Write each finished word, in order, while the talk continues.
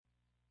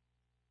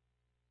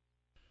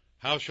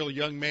How shall a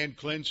young man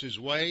cleanse his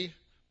way?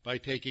 By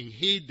taking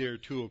heed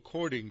thereto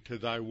according to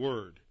thy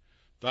word.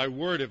 Thy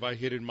word have I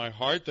hid in my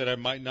heart, that I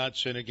might not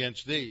sin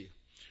against thee.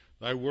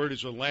 Thy word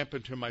is a lamp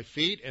unto my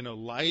feet, and a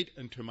light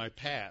unto my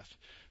path.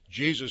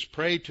 Jesus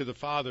prayed to the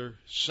Father,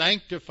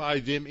 sanctify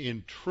them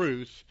in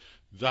truth.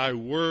 Thy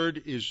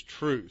word is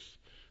truth.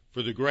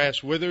 For the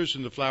grass withers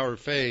and the flower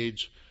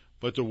fades,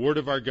 but the word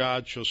of our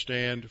God shall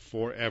stand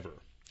forever.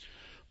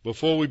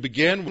 Before we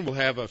begin, we'll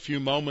have a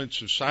few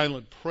moments of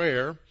silent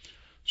prayer.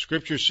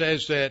 Scripture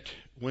says that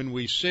when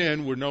we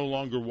sin, we're no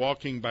longer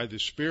walking by the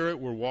Spirit,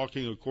 we're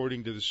walking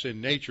according to the sin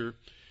nature.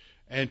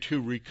 And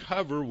to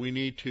recover, we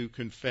need to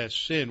confess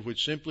sin,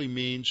 which simply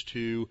means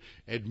to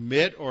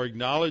admit or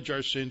acknowledge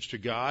our sins to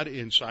God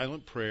in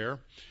silent prayer.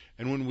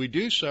 And when we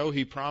do so,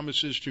 He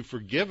promises to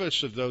forgive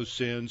us of those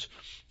sins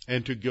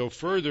and to go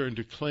further and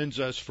to cleanse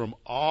us from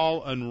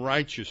all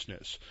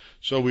unrighteousness.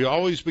 So we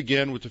always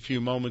begin with a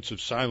few moments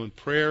of silent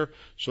prayer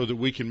so that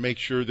we can make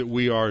sure that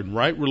we are in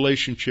right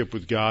relationship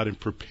with God and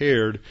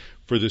prepared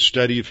for the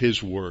study of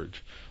His Word.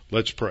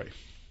 Let's pray.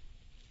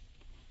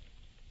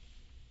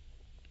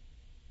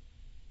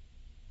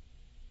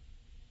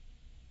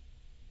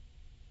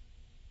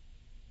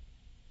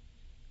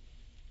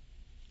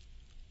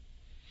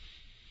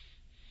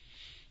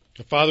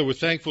 Father, we're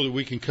thankful that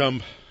we can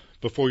come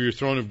before your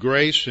throne of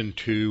grace and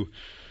to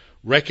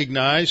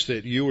recognize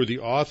that you are the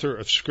author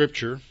of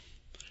Scripture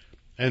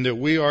and that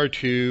we are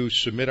to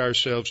submit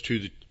ourselves to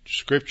the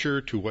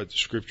Scripture, to what the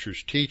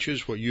Scriptures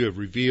teaches, what you have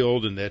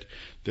revealed, and that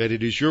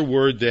it is your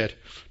word that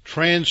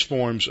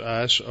transforms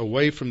us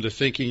away from the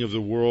thinking of the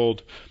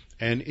world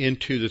and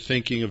into the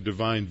thinking of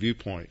divine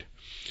viewpoint.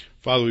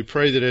 Father, we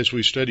pray that as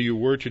we study your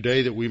word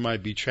today that we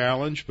might be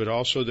challenged, but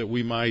also that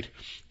we might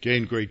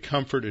gain great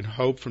comfort and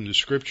hope from the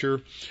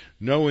Scripture,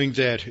 knowing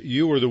that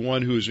you are the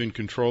one who is in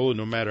control, and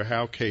no matter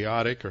how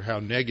chaotic or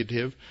how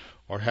negative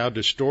or how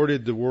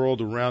distorted the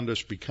world around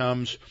us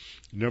becomes,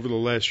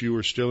 nevertheless you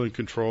are still in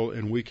control,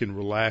 and we can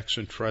relax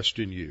and trust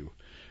in you.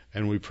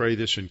 And we pray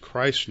this in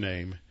Christ's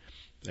name.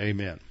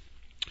 Amen.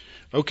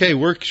 Okay,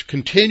 we're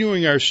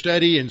continuing our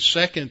study in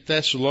 2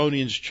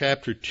 Thessalonians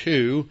chapter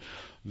 2.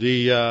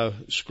 The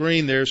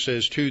screen there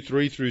says 2,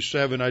 3 through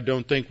 7. I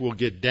don't think we'll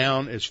get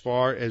down as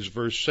far as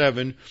verse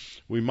 7.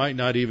 We might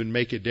not even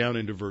make it down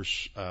into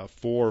verse 4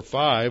 or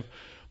 5.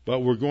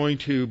 But we're going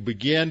to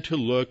begin to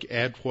look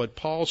at what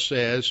Paul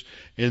says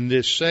in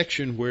this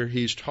section where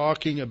he's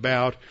talking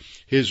about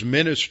his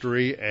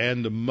ministry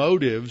and the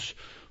motives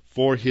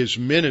for his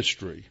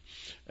ministry.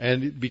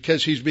 And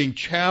because he's being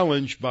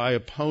challenged by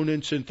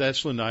opponents in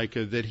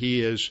Thessalonica that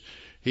he's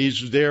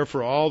there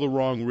for all the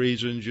wrong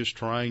reasons, just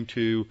trying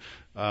to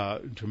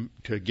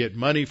get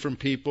money from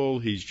people.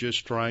 He's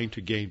just trying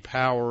to gain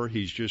power.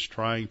 He's just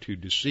trying to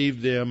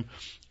deceive them.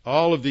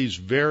 All of these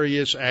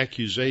various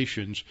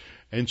accusations.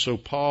 And so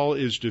Paul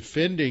is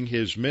defending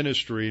his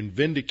ministry and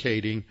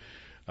vindicating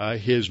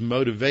his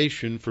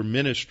motivation for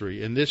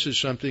ministry. And this is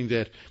something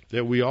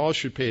that we all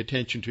should pay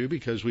attention to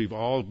because we've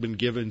all been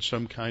given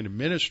some kind of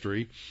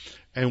ministry.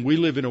 And we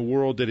live in a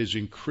world that is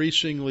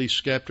increasingly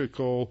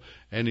skeptical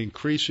and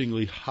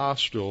increasingly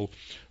hostile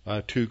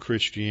to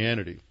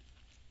Christianity.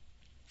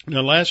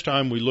 Now, last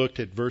time we looked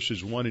at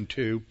verses 1 and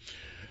 2,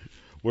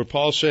 where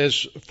Paul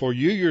says, "For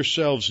you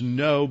yourselves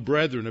know,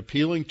 brethren,"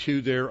 appealing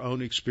to their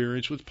own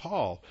experience with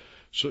Paul,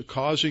 so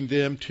causing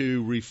them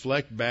to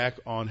reflect back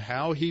on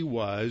how he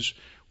was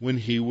when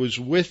he was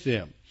with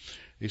them.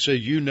 He said,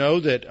 "You know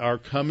that our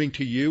coming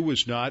to you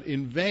was not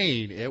in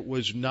vain. It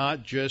was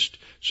not just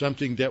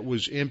something that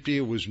was empty.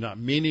 It was not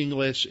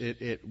meaningless.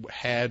 It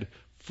had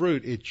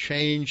fruit. It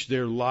changed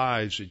their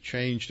lives. It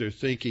changed their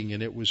thinking,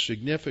 and it was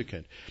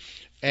significant.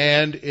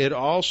 And it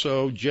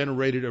also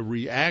generated a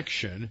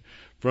reaction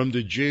from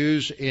the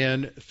Jews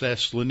in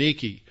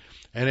Thessaloniki.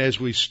 And as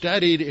we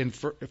studied in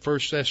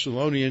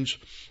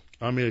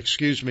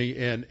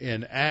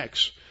in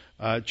Acts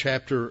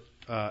chapter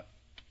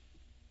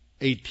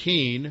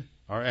 18,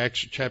 or Acts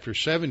chapter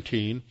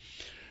 17,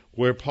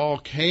 where Paul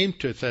came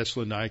to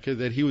Thessalonica,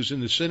 that he was in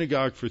the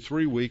synagogue for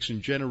 3 weeks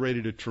and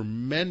generated a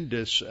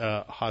tremendous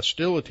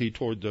hostility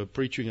toward the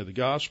preaching of the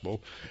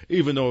gospel,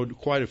 even though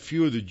quite a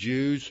few of the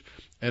Jews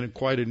and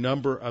quite a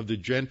number of the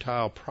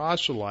Gentile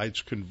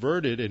proselytes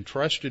converted and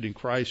trusted in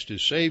Christ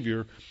as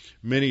Savior.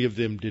 Many of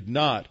them did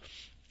not.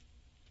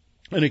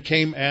 And it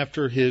came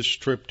after his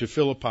trip to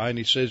Philippi, and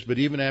he says, "But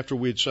even after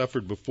we had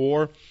suffered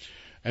before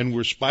and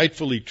were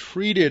spitefully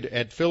treated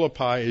at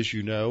Philippi, as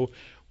you know,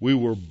 we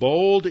were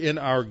bold in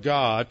our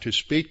God to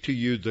speak to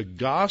you the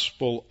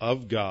gospel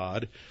of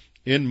God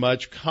in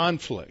much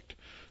conflict."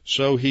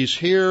 So he's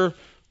here.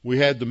 We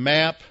had the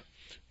map.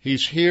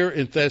 He's here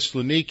in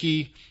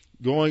Thessaloniki,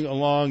 going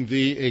along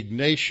the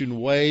Ignatian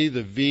Way,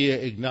 the Via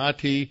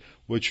Ignati,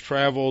 which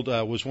traveled,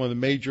 was one of the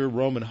major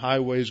Roman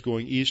highways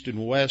going east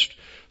and west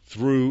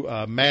through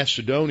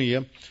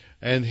Macedonia.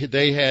 And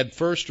they had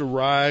first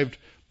arrived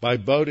by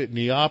boat at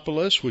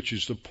Neapolis, which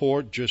is the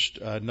port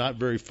just not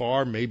very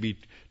far, maybe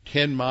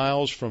 10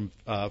 miles from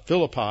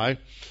Philippi.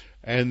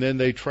 and then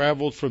they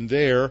traveled from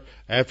there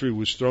after he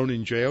was thrown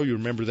in jail. You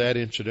remember that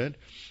incident.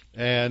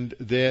 And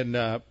then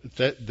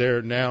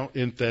they're now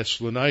in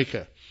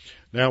Thessalonica.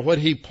 Now, what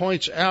he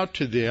points out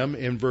to them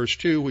in verse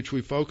 2, which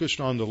we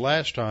focused on the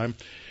last time,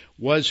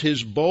 was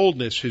his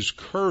boldness, his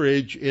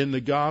courage in the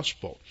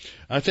gospel.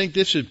 I think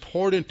this is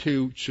important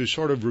to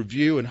sort of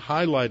review and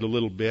highlight a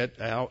little bit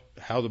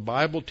how the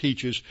Bible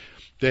teaches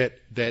that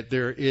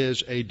there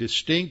is a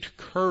distinct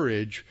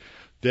courage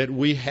that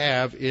we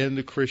have in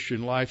the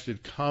Christian life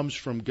that comes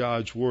from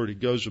God's Word. It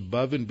goes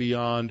above and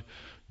beyond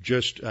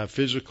just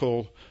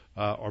physical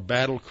or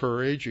battle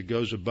courage. It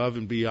goes above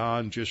and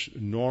beyond just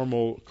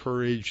normal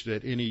courage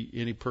that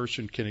any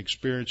person can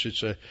experience.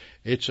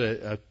 It's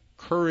a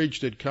courage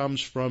that comes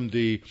from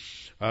the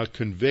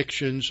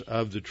convictions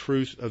of the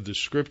truth of the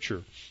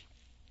Scripture.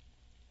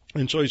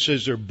 And so he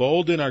says they're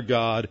bold in our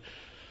God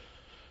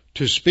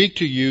to speak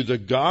to you the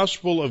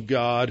gospel of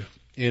God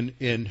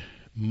in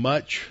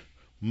much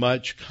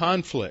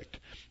conflict.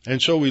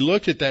 And so we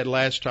looked at that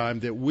last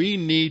time, that we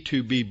need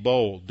to be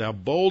bold. Now,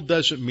 bold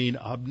doesn't mean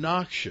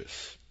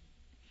obnoxious,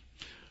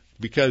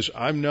 because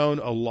I've known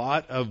a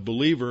lot of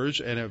believers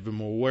and have been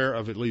aware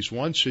of at least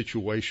one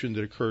situation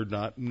that occurred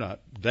not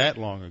that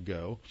long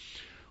ago,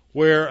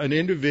 where an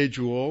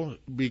individual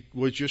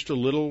was just a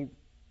little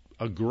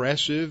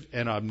aggressive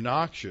and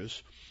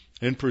obnoxious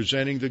in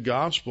presenting the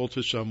gospel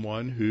to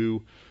someone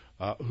who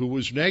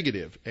was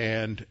negative.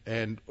 And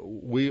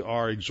we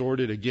are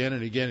exhorted again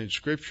and again in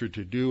Scripture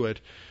to do it,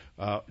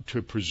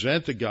 to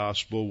present the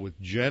gospel with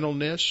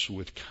gentleness,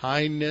 with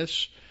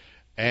kindness,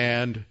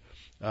 and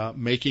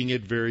making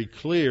it very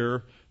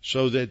clear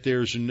so that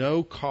there's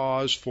no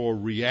cause for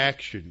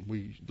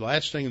reaction. The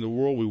last thing in the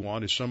world we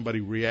want is somebody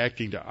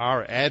reacting to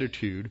our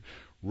attitude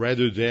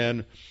rather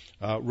than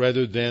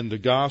the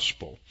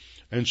gospel.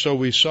 And so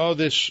we saw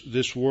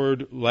this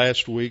word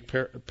last week,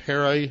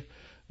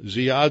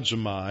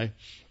 periziazomai,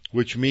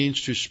 which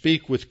means to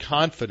speak with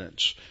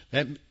confidence.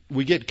 That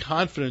we get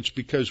confidence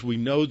because we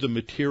know the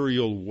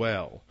material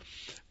well.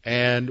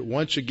 And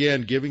once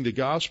again, giving the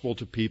gospel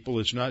to people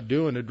is not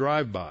doing a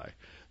drive-by.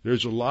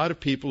 There's a lot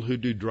of people who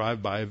do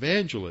drive-by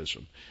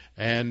evangelism,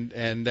 and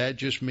that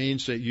just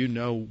means that you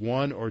know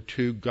one or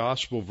two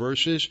gospel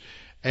verses,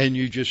 and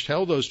you just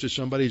tell those to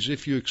somebody as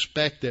if you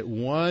expect that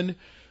one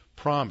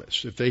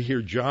promise, if they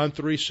hear John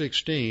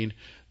 3:16,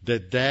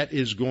 that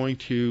is going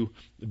to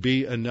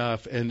be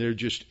enough, and they're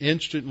just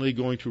instantly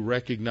going to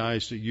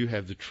recognize that you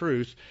have the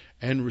truth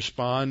and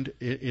respond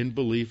in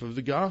belief of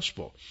the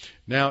gospel.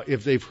 Now,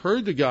 if they've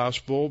heard the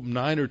gospel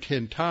 9 or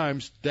 10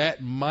 times,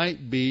 that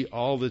might be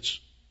all that's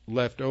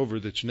left over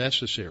that's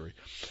necessary.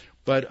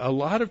 But a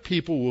lot of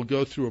people will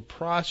go through a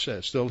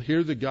process. They'll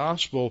hear the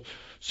gospel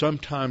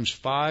sometimes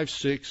 5,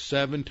 6,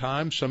 7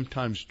 times,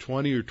 sometimes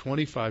 20 or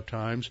 25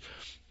 times,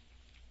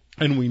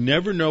 and we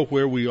never know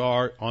where we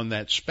are on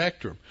that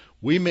spectrum.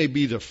 We may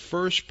be the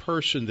first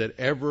person that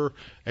ever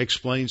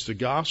explains the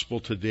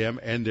gospel to them,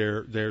 and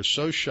they're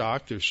so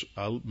shocked, they're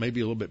maybe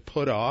a little bit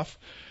put off,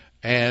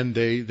 and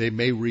they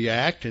may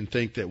react and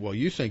think that, well,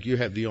 you think you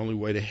have the only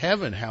way to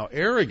heaven. How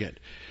arrogant.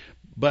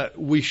 But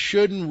we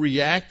shouldn't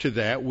react to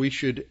that. We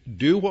should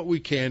do what we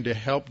can to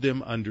help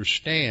them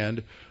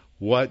understand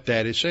what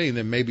that is saying.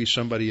 Then maybe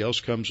somebody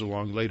else comes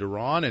along later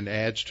on and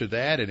adds to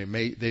that, and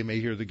they may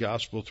hear the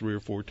gospel 3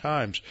 or 4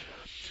 times.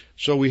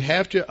 So we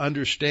have to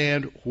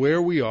understand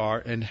where we are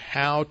and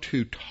how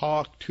to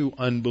talk to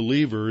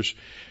unbelievers.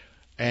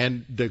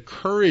 And the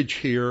courage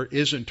here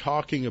isn't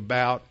talking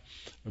about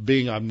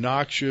being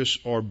obnoxious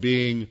or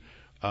being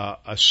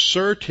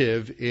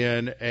assertive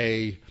in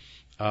a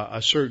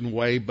certain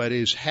way, but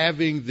is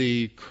having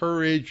the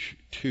courage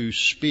to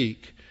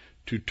speak,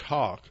 to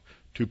talk,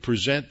 to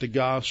present the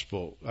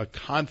gospel, a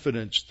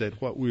confidence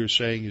that what we are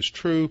saying is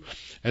true,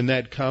 and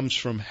that comes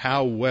from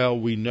how well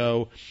we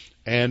know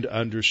and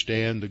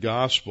understand the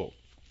gospel.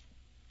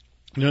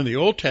 Now, the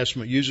Old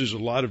Testament uses a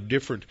lot of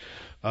different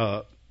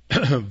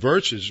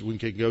verses we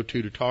can go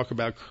to talk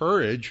about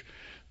courage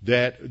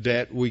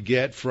that we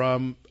get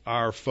from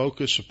our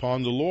focus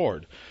upon the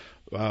Lord.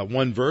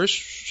 One verse,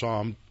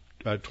 Psalm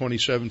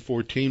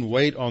 27:14,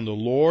 wait on the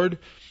Lord,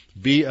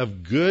 be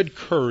of good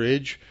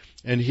courage,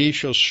 and he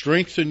shall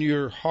strengthen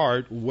your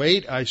heart.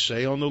 Wait, I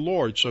say, on the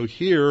Lord. So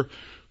here,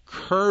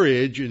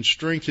 courage and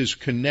strength is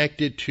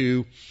connected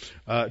to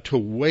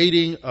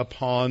waiting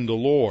upon the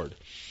Lord.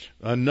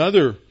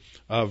 Another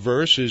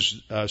verse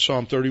is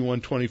Psalm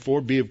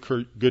 31:24, be of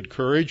good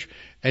courage,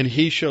 and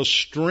he shall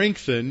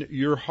strengthen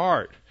your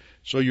heart.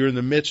 So you're in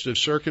the midst of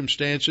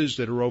circumstances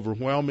that are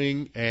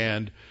overwhelming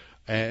and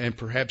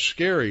perhaps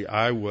scary.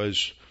 I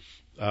was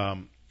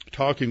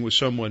talking with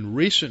someone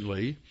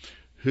recently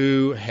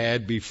who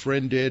had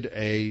befriended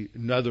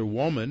another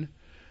woman,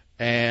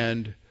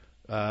 and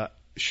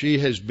she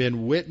has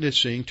been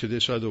witnessing to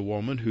this other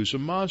woman who's a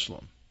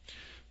Muslim.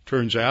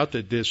 Turns out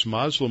that this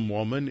Muslim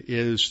woman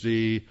is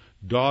the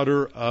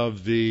daughter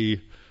of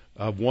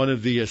one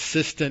of the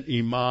assistant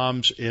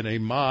imams in a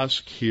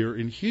mosque here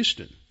in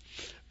Houston.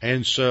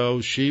 And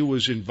so she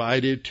was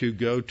invited to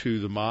go to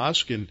the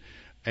mosque, and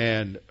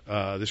And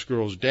this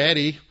girl's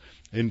daddy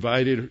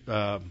invited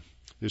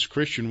this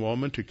Christian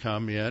woman to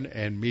come in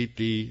and meet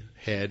the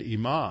head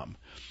imam,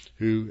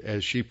 who,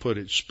 as she put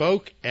it,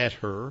 spoke at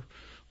her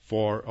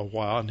for a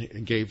while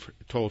and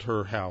told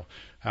her how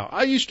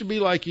I used to be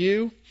like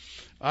you.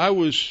 I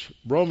was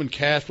Roman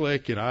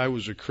Catholic and I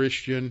was a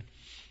Christian.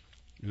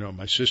 You know,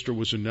 my sister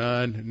was a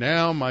nun.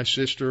 Now my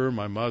sister,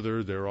 my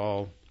mother, they're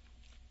all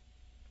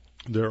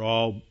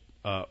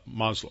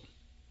Muslim.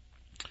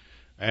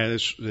 And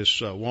this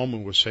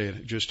woman was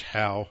saying just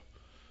how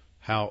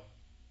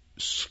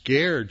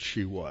scared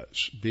she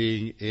was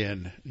being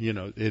in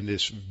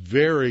this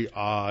very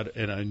odd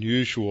and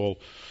unusual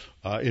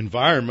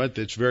environment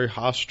that's very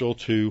hostile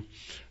to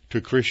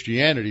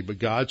Christianity. But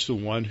God's the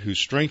one who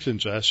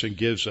strengthens us and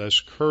gives us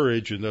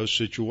courage in those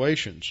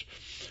situations.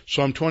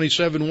 Psalm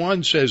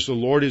 27:1 says, "The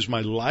Lord is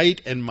my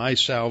light and my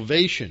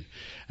salvation."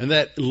 And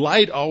that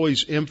light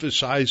always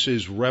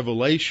emphasizes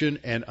revelation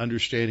and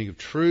understanding of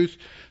truth.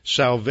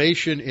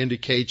 Salvation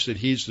indicates that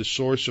He's the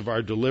source of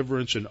our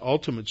deliverance and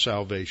ultimate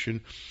salvation.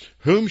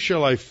 Whom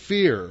shall I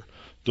fear?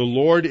 The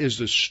Lord is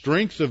the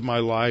strength of my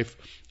life.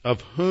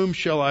 Of whom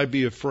shall I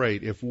be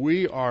afraid? If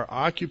we are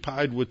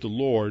occupied with the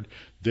Lord,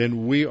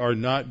 then we are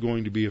not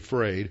going to be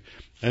afraid.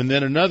 And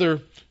then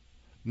another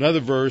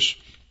verse,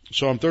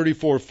 Psalm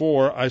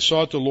 34:4, I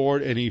sought the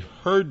Lord and He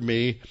heard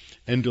me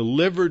and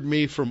delivered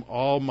me from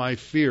all my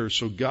fears.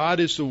 So God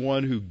is the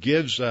one who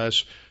gives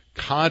us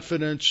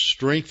confidence,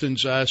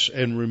 strengthens us,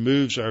 and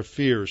removes our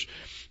fears.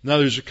 Now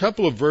there's a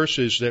couple of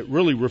verses that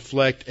really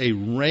reflect a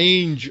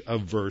range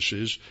of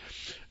verses.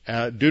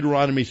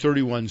 Deuteronomy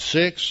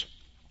 31:6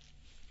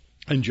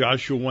 and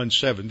Joshua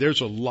 1:7.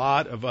 There's a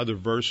lot of other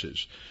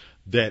verses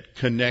that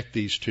connect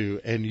these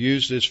two and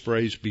use this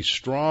phrase, be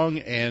strong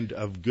and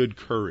of good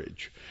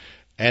courage.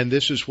 And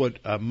this is what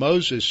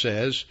Moses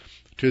says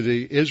to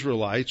the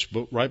Israelites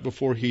right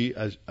before he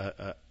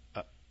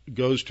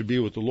goes to be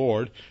with the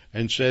Lord,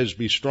 and says,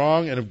 be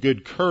strong and of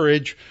good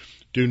courage.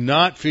 Do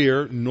not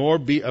fear, nor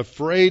be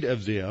afraid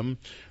of them.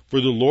 For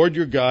the Lord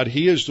your God,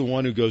 He is the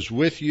one who goes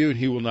with you, and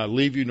He will not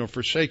leave you nor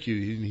forsake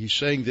you. And He's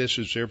saying this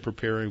as they're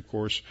preparing, of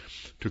course,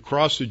 to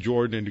cross the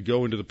Jordan and to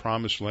go into the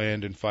promised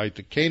land and fight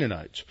the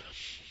Canaanites.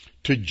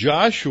 To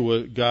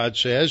Joshua, God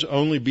says,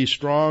 only be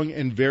strong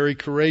and very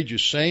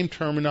courageous. Same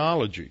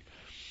terminology.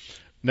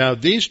 Now,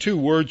 these two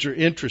words are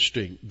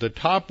interesting. The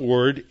top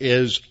word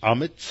is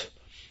amitz,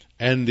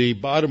 and the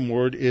bottom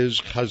word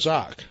is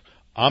chazak.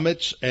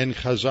 Amitz and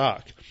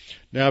chazak.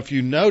 Now, if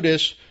you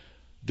notice,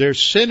 they're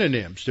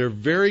synonyms. They're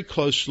very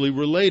closely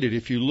related.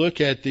 If you look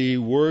at the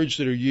words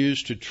that are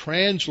used to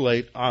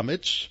translate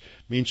amitz,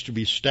 means to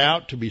be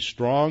stout, to be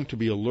strong, to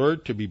be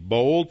alert, to be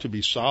bold, to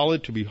be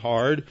solid, to be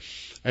hard.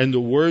 And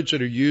the words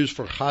that are used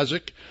for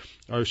chazak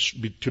are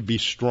to be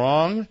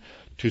strong,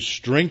 to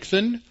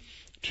strengthen,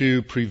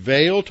 to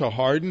prevail, to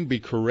harden, be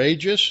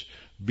courageous,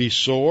 be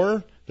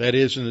sore. That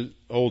is, in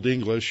Old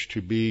English,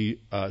 to be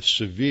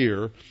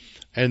severe.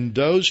 And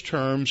those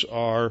terms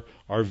are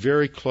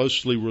very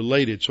closely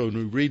related. So when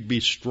we read be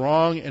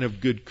strong and of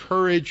good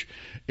courage,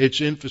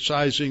 it's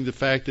emphasizing the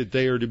fact that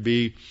they are to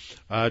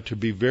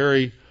be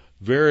very,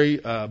 very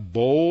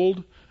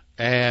bold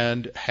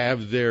and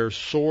have their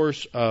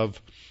source of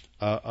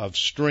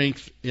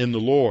strength in the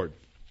Lord.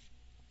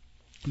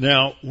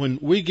 Now,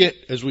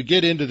 as we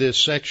get into this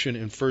section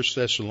in 1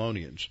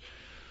 Thessalonians,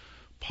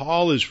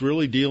 Paul is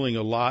really dealing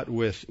a lot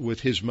with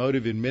his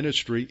motive in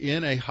ministry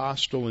in a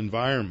hostile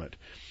environment.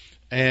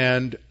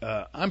 And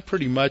I'm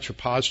pretty much a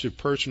positive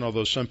person,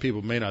 although some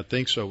people may not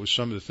think so with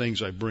some of the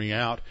things I bring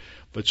out.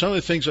 But some of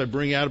the things I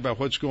bring out about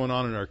what's going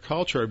on in our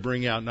culture, I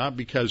bring out not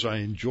because I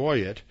enjoy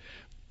it,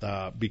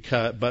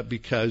 but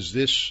because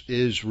this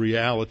is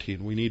reality,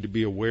 and we need to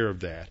be aware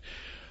of that.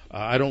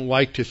 I don't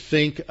like to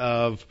think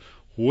of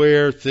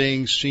where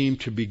things seem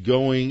to be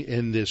going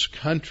in this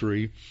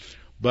country,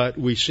 but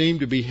we seem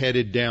to be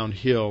headed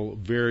downhill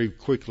very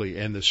quickly,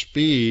 and the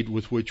speed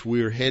with which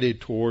we are headed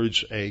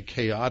towards a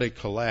chaotic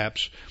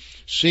collapse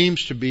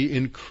seems to be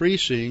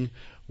increasing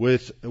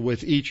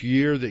with each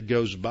year that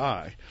goes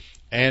by.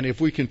 And if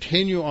we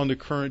continue on the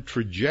current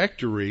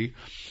trajectory,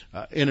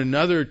 in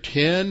another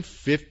 10,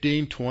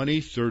 15,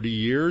 20, 30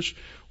 years,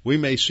 we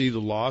may see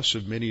the loss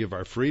of many of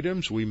our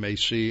freedoms. We may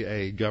see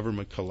a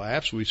government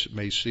collapse. We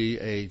may see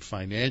a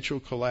financial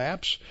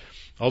collapse.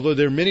 Although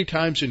there are many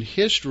times in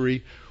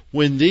history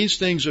when these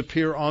things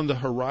appear on the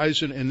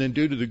horizon, and then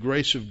due to the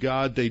grace of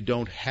God, they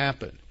don't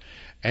happen.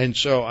 And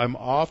so I'm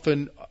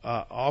often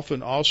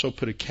also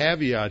put a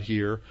caveat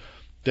here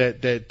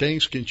that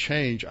things can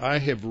change. I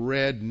have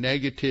read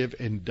negative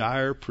and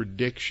dire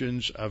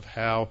predictions of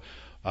how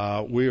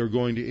we are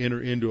going to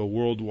enter into a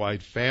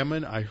worldwide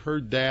famine. I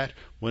heard that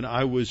when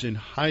I was in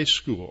high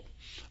school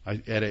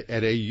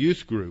at a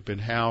youth group, and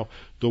how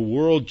the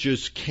world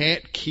just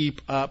can't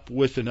keep up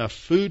with enough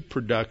food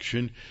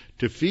production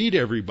to feed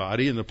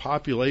everybody. And the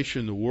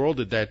population in the world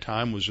at that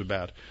time was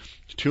about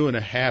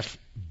 2.5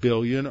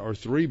 billion or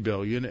 3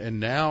 billion, and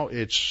now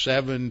it's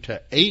 7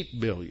 to 8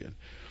 billion.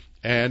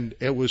 And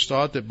it was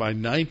thought that by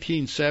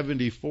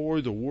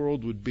 1974 the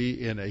world would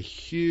be in a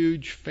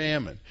huge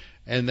famine,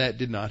 and that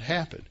did not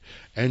happen.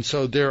 And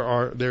so there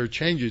are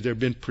changes. There have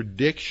been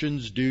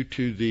predictions due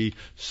to the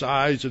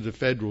size of the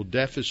federal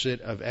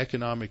deficit of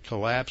economic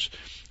collapse,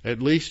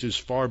 at least as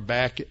far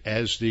back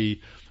as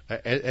the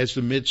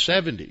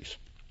mid-70s.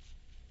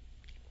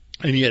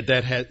 And yet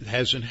that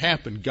hasn't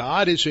happened.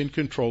 God is in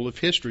control of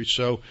history.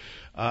 So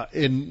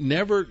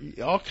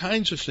all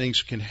kinds of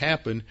things can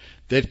happen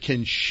that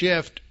can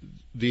shift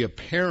the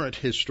apparent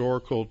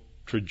historical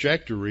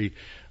trajectory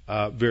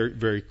very,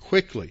 very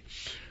quickly.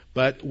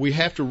 But we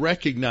have to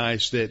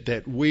recognize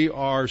that we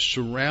are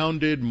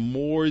surrounded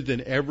more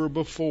than ever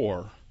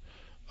before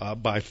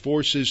by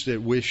forces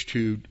that wish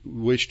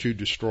to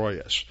destroy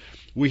us.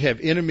 We have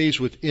enemies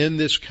within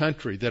this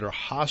country that are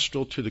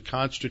hostile to the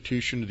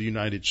Constitution of the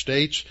United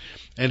States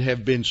and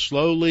have been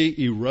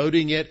slowly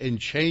eroding it and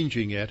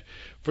changing it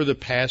for the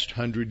past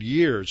 100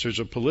 years. There's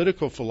a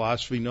political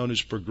philosophy known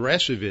as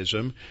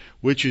progressivism,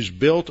 which is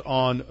built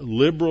on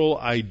liberal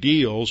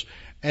ideals,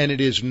 and it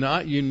is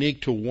not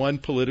unique to one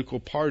political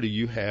party.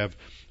 You have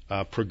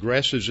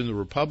progressives in the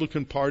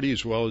Republican Party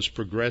as well as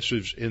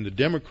progressives in the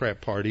Democrat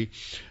Party,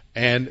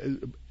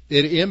 and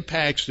it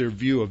impacts their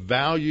view of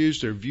values,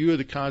 their view of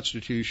the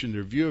Constitution,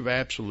 their view of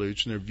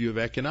absolutes, and their view of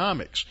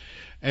economics.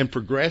 And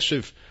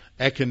progressive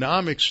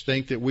economics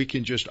think that we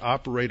can just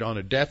operate on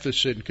a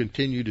deficit and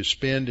continue to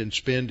spend and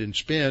spend and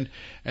spend.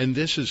 And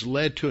this has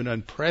led to an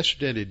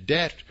unprecedented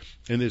debt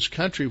in this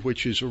country,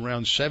 which is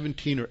around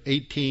 17 or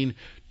 18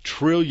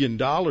 trillion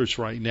dollars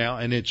right now,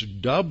 and it's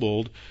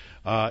doubled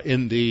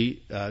in the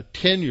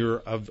tenure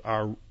of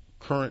our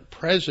current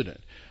president.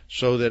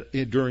 So that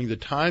during the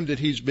time that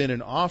he's been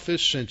in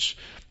office since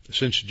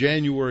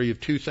January of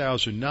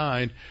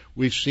 2009,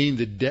 we've seen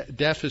the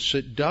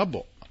deficit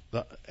double.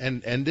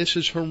 And this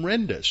is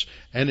horrendous.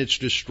 And it's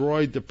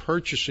destroyed the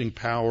purchasing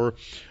power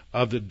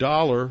of the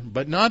dollar,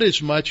 but not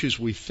as much as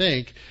we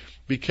think,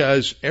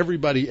 because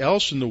everybody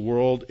else in the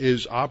world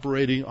is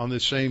operating on the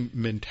same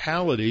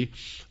mentality.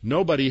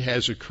 Nobody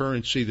has a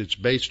currency that's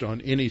based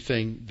on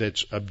anything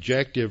that's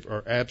objective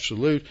or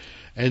absolute.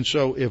 And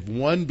so if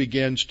one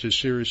begins to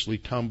seriously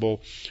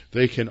tumble,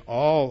 they can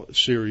all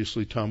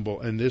seriously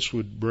tumble, and this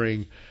would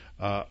bring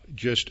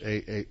just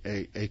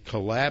a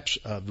collapse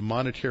of the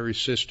monetary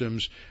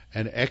systems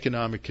and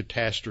economic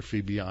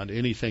catastrophe beyond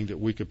anything that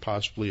we could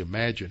possibly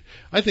imagine.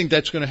 I think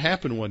that's going to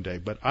happen one day,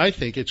 but I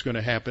think it's going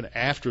to happen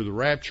after the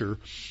rapture,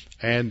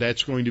 and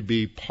that's going to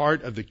be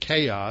part of the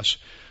chaos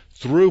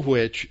through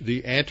which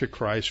the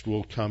Antichrist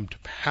will come to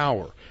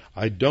power.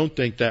 I don't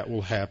think that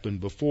will happen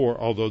before,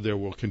 although there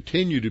will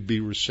continue to be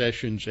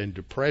recessions and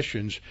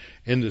depressions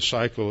in the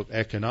cycle of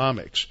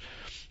economics.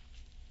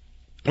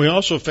 We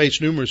also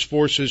face numerous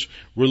forces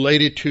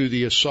related to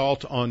the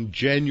assault on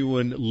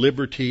genuine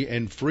liberty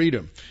and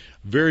freedom.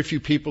 Very few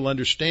people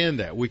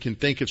understand that. We can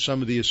think of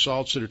some of the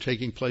assaults that are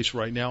taking place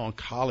right now on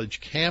college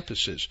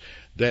campuses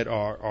that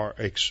are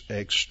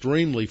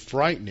extremely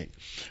frightening.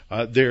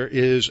 There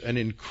is an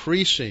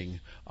increasing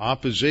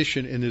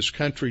opposition in this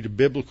country to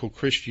biblical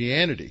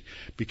Christianity,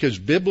 because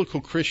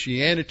biblical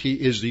Christianity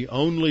is the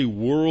only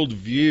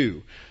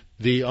worldview,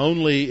 the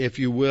only, if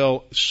you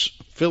will,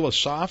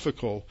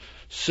 philosophical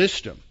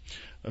system,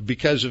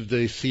 because of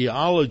the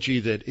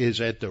theology that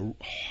is at the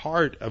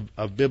heart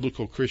of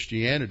biblical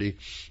Christianity,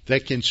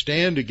 that can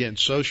stand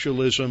against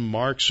socialism,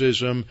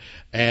 Marxism,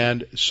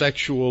 and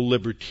sexual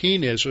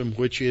libertinism,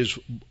 which is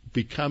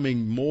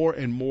becoming more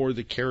and more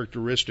the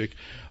characteristic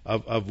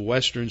of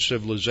Western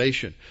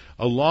civilization.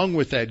 Along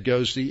with that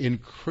goes the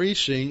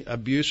increasing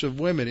abuse of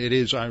women. It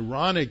is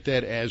ironic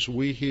that as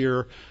we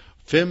hear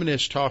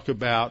feminists talk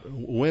about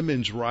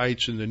women's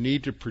rights and the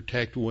need to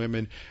protect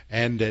women,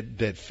 and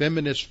that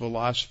feminist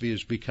philosophy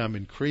has become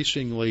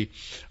increasingly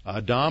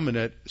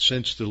dominant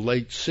since the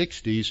late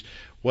 60s.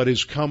 What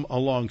has come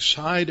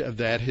alongside of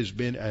that has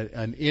been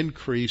an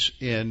increase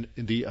in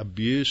the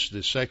abuse,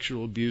 the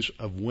sexual abuse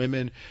of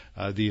women,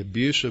 the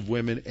abuse of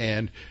women.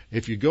 And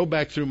if you go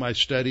back through my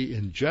study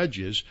in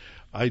Judges,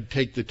 I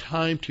take the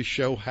time to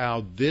show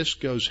how this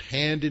goes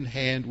hand in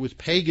hand with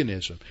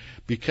paganism.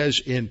 Because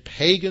in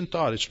pagan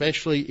thought,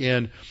 especially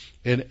in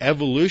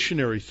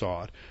evolutionary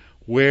thought,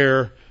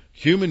 where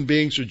human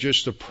beings are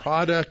just the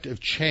product of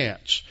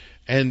chance,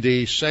 and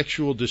the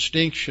sexual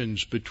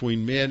distinctions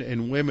between men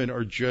and women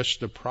are just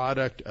the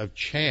product of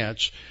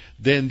chance,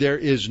 then there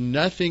is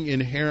nothing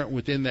inherent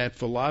within that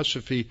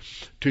philosophy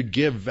to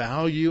give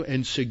value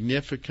and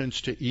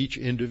significance to each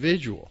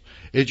individual.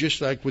 It's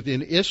just like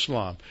within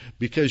Islam,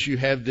 because you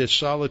have this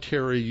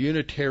solitary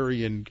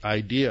Unitarian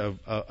idea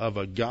of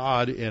a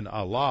God in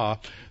Allah.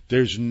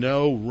 There's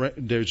no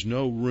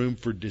room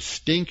for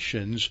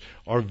distinctions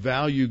or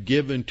value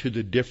given to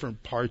the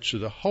different parts of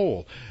the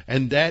whole.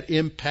 And that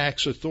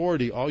impacts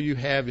authority. All you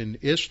have in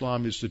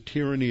Islam is the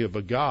tyranny of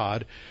a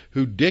God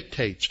who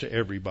dictates to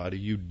everybody.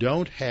 You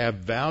don't have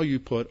value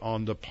put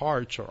on the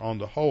parts or on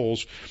the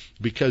wholes,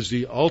 because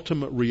the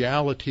ultimate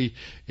reality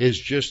is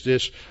just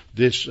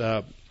this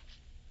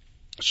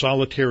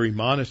solitary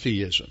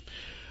monotheism.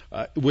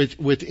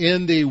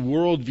 Within the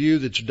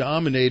worldview that's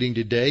dominating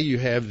today, you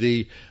have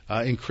the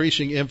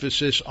increasing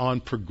emphasis on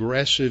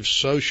progressive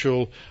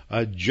social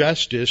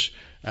justice,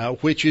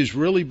 which is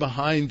really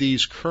behind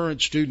these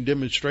current student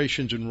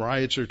demonstrations and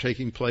riots that are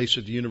taking place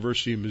at the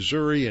University of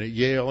Missouri and at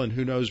Yale, and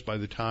who knows by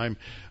the time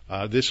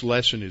this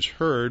lesson is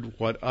heard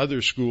what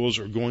other schools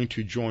are going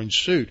to join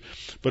suit.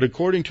 But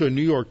according to a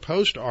New York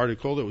Post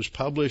article that was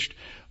published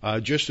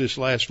just this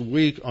last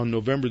week on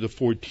November the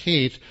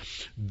 14th,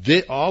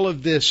 all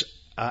of this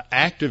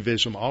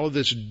activism, all of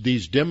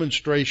these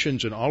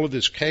demonstrations and all of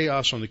this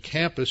chaos on the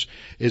campus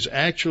is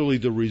actually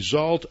the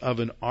result of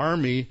an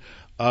army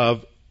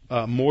of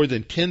more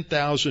than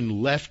 10,000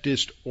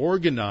 leftist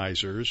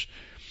organizers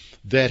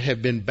that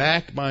have been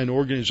backed by an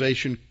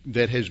organization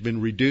that has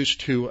been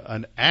reduced to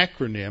an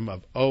acronym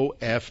of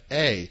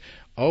OFA.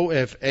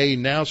 OFA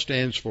now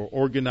stands for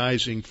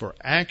Organizing for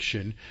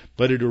Action,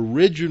 but it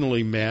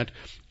originally meant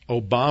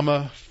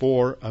Obama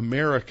for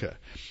America.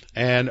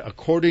 And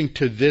according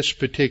to this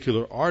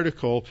particular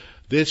article,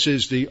 this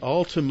is the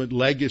ultimate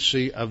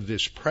legacy of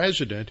this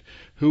president,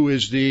 who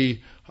is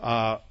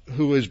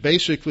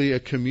basically a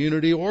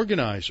community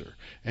organizer.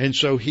 And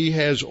so he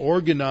has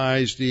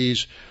organized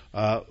these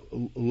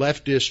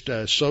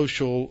leftist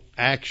social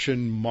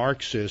action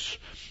Marxists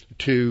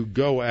to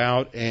go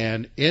out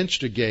and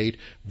instigate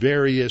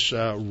various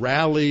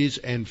rallies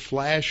and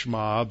flash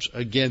mobs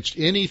against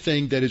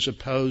anything that is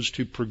opposed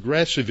to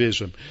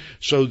progressivism.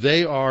 So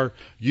they are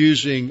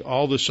using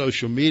all the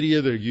social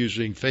media, they're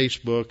using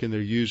Facebook, and they're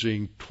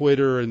using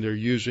Twitter, and they're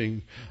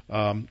using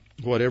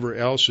whatever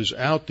else is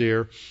out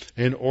there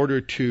in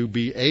order to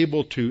be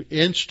able to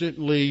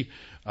instantly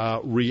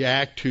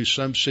react to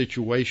some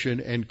situation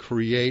and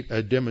create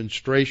a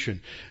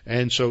demonstration.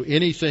 And so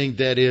anything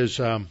that is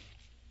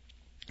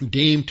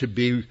deemed to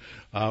be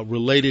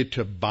related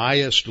to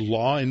biased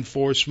law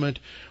enforcement,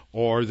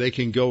 or they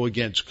can go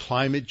against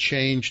climate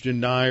change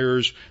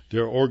deniers.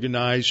 They're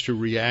organized to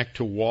react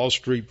to Wall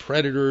Street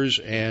predators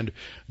and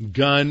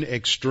gun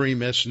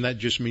extremists, and that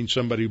just means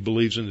somebody who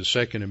believes in the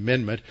Second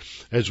Amendment,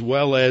 as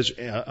well as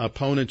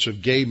opponents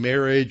of gay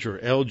marriage or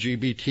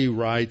LGBT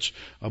rights,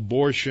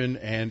 abortion,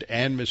 and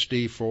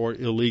amnesty for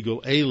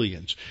illegal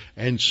aliens.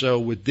 And so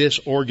with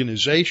this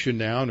organization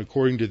now, and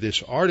according to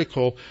this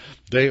article,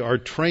 they are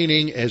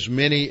training as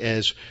many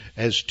as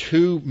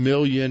 2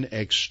 million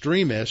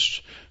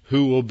extremists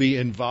who will be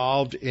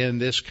involved in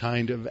this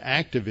kind of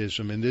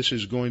activism. And this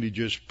is going to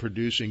just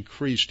produce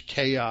increased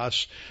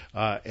chaos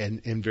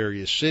in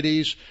various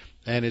cities,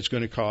 and it's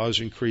going to cause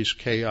increased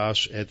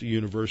chaos at the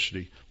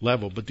university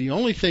level. But the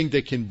only thing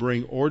that can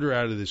bring order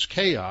out of this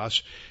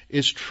chaos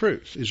is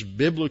truth, is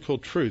biblical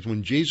truth.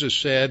 When Jesus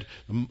said,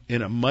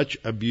 in a much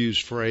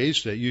abused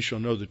phrase, that you shall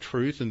know the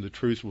truth and the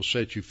truth will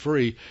set you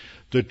free,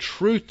 the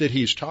truth that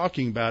he's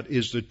talking about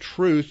is the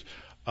truth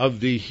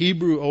of the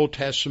Hebrew Old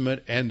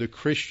Testament and the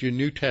Christian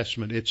New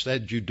Testament. It's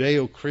that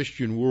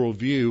Judeo-Christian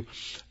worldview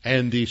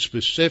and the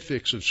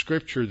specifics of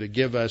Scripture that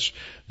give us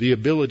the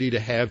ability to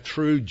have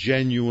true,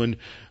 genuine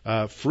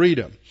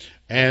freedom.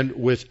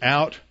 And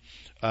without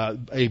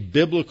a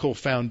biblical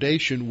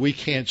foundation, we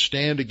can't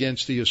stand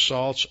against the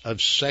assaults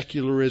of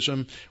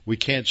secularism. We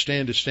can't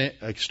stand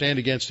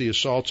against the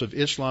assaults of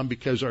Islam,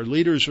 because our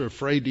leaders are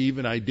afraid to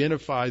even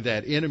identify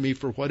that enemy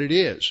for what it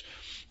is.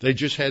 They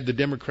just had the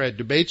Democrat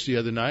debates the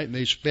other night, and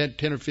they spent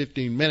 10 or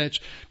 15 minutes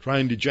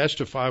trying to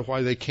justify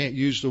why they can't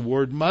use the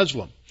word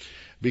Muslim.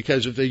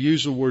 Because if they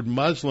use the word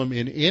Muslim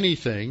in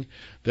anything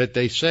that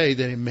they say,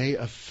 then it may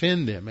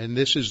offend them. And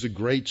this is the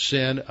great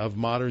sin of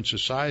modern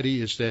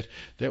society, is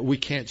that we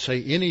can't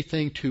say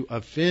anything to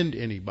offend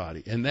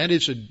anybody. And that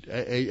is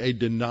a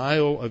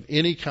denial of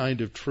any kind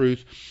of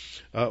truth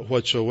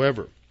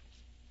whatsoever.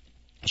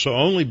 So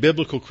only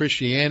biblical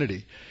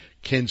Christianity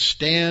can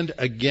stand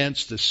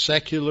against the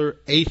secular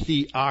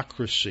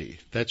atheocracy.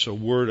 That's a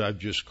word I've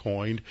just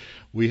coined.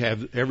 We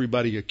have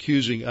everybody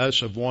accusing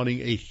us of wanting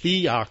a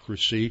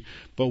theocracy,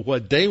 but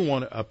what they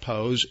want to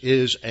oppose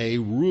is a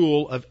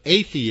rule of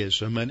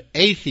atheism, an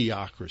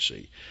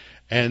atheocracy.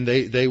 And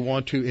they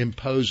want to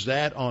impose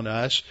that on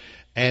us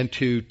and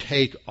to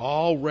take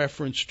all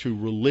reference to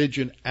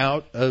religion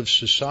out of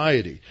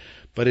society.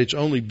 But it's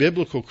only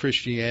biblical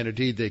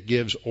Christianity that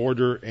gives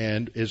order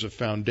and is a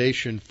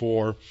foundation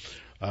for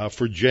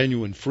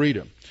genuine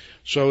freedom.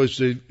 So as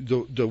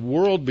the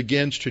world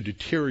begins to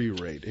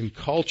deteriorate and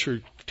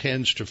culture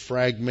tends to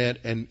fragment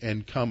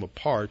and come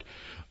apart,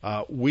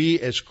 we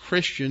as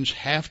Christians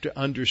have to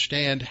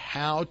understand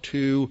how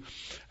to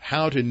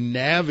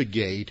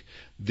navigate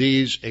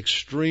these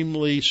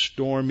extremely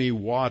stormy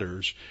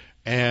waters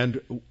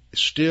and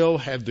still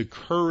have the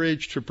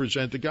courage to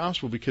present the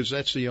gospel, because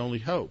that's the only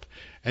hope.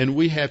 And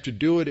we have to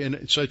do it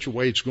in such a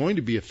way it's going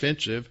to be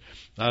offensive.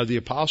 The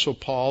Apostle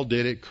Paul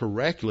did it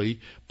correctly,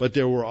 but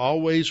there were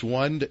always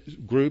one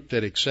group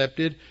that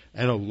accepted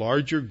and a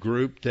larger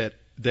group that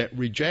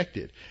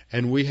rejected.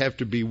 And we have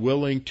to be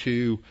willing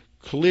to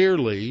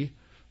clearly,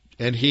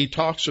 and he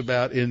talks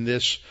about in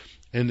this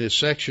in this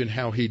section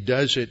how he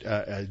does it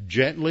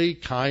gently,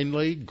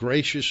 kindly,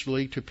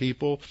 graciously to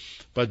people,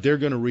 but they're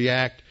going to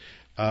react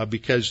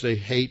because they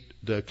hate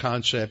the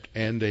concept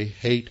and they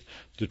hate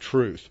the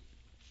truth.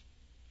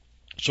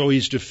 So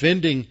he's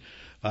defending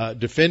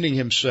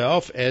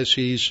himself as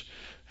he's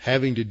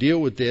having to deal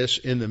with this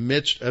in the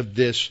midst of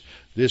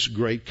this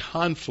great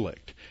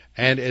conflict.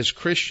 And as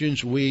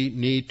Christians, we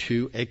need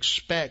to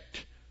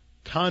expect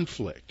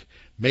conflict.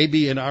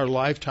 Maybe in our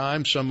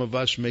lifetime, some of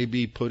us may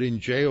be put in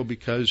jail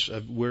because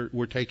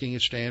we're taking a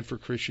stand for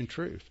Christian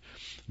truth.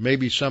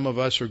 Maybe some of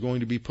us are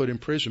going to be put in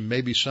prison.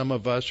 Maybe some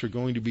of us are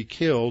going to be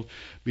killed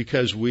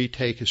because we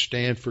take a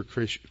stand for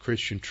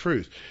Christian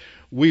truth.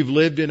 We've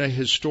lived in a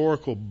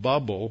historical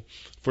bubble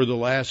for the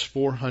last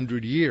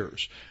 400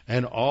 years.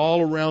 And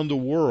all around the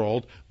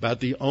world, about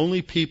the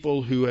only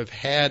people who have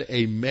had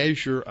a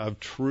measure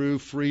of true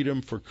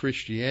freedom for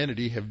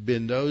Christianity have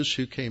been those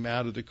who came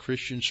out of the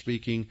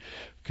Christian-speaking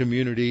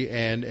community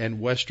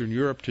and Western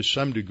Europe to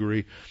some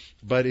degree.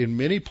 But in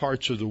many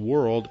parts of the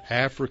world,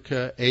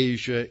 Africa,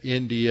 Asia,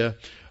 India,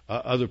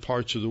 other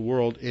parts of the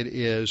world, it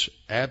is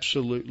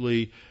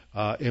absolutely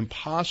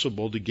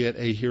impossible to get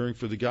a hearing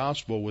for the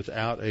gospel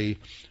without a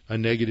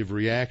negative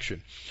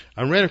reaction.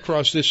 I ran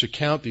across this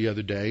account the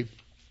other day,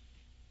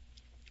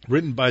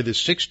 written by the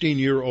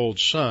 16-year-old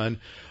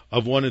son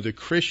of one of the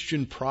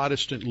Christian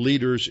Protestant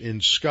leaders in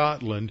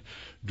Scotland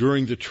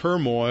during the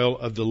turmoil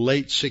of the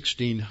late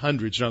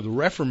 1600s. Now, the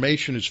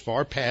Reformation is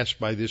far past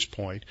by this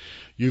point.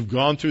 You've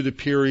gone through the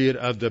period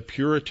of the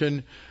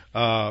Puritan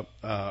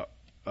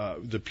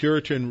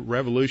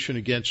Revolution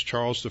against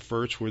Charles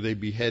I, where they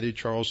beheaded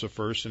Charles I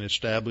and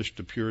established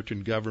the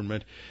Puritan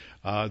government,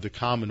 the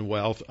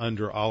Commonwealth,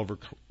 under Oliver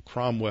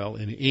Cromwell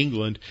in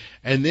England.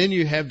 And then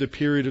you have the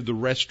period of the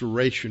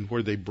Restoration,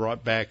 where they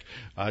brought back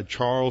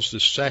Charles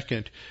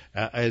II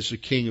as the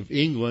King of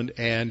England,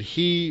 and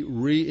he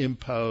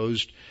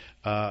reimposed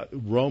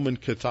Roman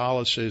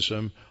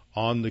Catholicism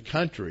on the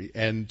country.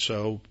 And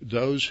so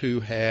those who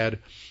had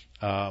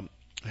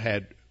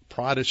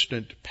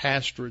Protestant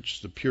pastorates,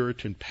 the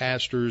Puritan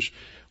pastors,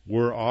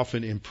 were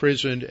often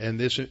imprisoned, and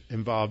this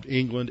involved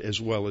England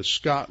as well as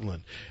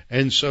Scotland.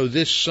 And so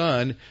this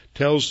son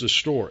tells the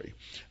story,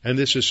 and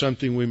this is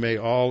something we may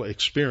all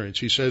experience.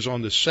 He says,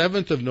 on the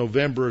 7th of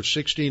November of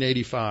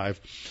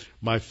 1685,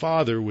 my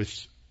father,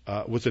 with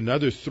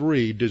another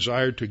 3,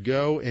 desired to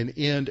go and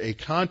end a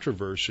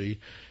controversy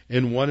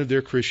in one of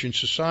their Christian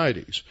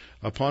societies,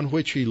 upon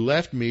which he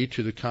left me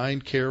to the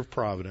kind care of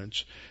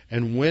Providence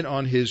and went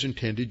on his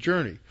intended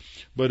journey.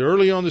 But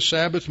early on the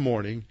Sabbath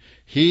morning,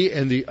 he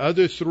and the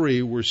other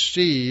 3 were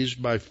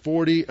seized by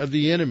 40 of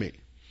the enemy.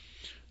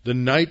 The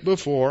night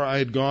before, I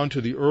had gone to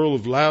the Earl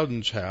of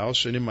Loudon's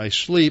house, and in my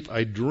sleep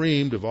I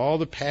dreamed of all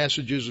the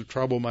passages of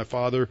trouble my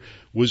father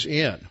was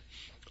in.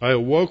 I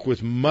awoke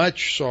with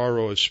much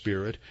sorrow of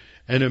spirit,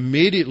 and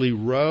immediately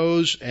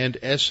rose and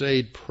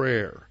essayed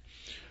prayer.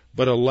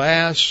 But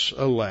alas,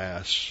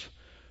 alas,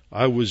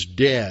 I was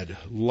dead,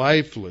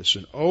 lifeless,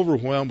 and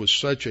overwhelmed with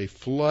such a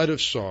flood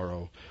of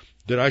sorrow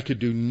that I could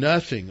do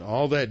nothing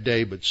all that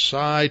day but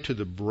sigh to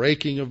the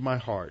breaking of my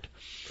heart.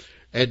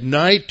 At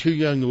night 2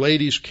 young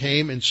ladies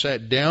came and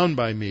sat down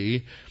by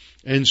me,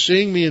 and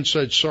seeing me in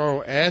such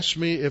sorrow, asked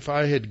me if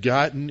I had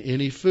gotten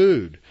any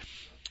food.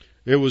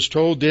 It was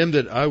told them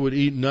that I would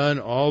eat none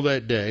all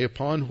that day,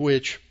 upon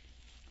which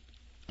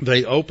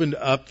they opened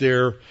up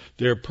their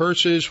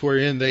purses,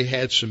 wherein they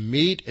had some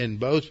meat, and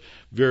both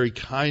very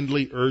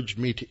kindly urged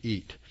me to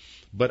eat.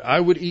 But I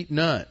would eat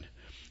none,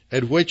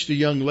 at which the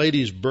young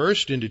ladies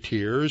burst into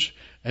tears,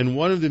 and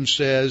one of them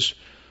says,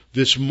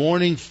 this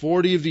morning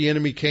 40 of the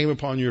enemy came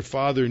upon your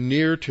father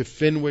near to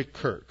Fenwick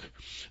Kirk.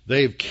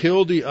 They have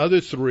killed the other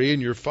 3,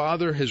 and your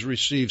father has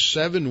received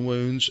 7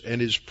 wounds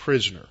and is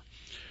prisoner.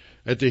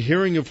 At the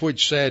hearing of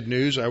which sad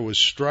news I was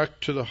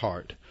struck to the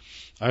heart.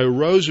 I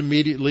arose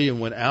immediately and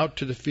went out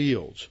to the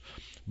fields.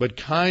 But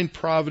kind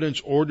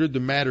Providence ordered the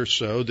matter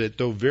so that,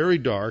 though very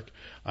dark,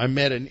 I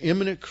met an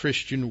eminent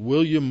Christian,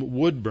 William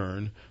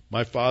Woodburn,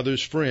 my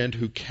father's friend,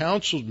 who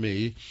counseled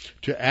me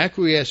to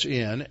acquiesce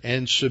in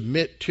and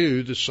submit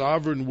to the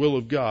sovereign will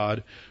of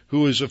God,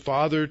 who is a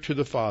father to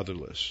the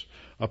fatherless.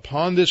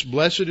 Upon this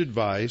blessed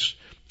advice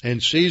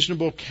and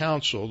seasonable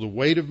counsel, the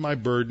weight of my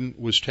burden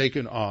was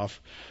taken off,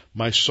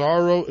 my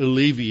sorrow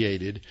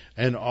alleviated,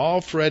 and all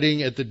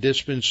fretting at the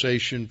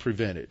dispensation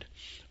prevented.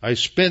 I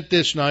spent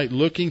this night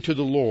looking to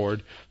the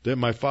Lord that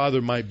my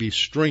father might be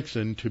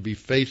strengthened to be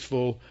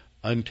faithful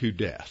unto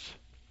death.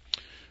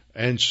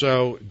 And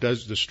so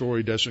the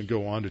story doesn't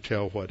go on to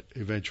tell what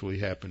eventually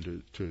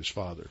happened to his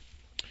father.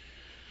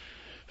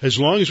 As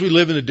long as we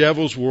live in the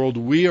devil's world,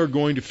 we are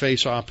going to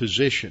face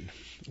opposition.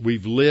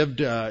 We've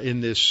lived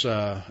in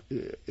the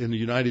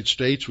United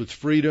States with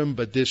freedom,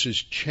 but this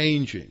is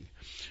changing.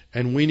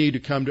 And we need to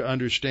come to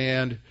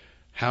understand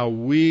how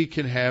we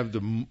can have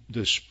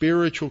the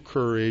spiritual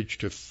courage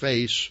to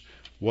face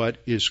what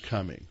is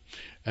coming.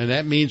 And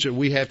that means that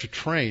we have to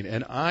train.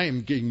 And I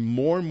am getting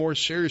more and more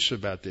serious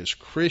about this.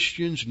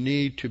 Christians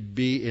need to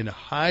be in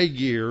high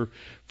gear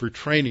for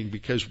training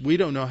because we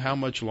don't know how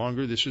much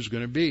longer this is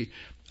going to be.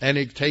 And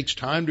it takes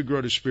time to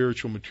grow to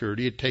spiritual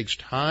maturity. It takes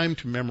time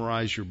to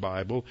memorize your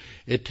Bible.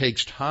 It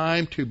takes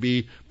time to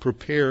be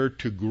prepared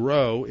to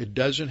grow. It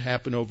doesn't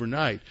happen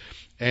overnight.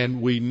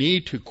 And we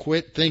need to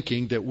quit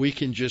thinking that we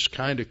can just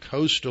kind of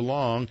coast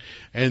along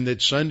and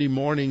that Sunday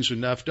morning's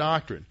enough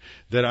doctrine,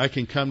 that I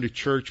can come to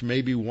church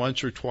maybe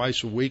once or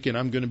twice a week and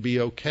I'm going to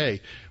be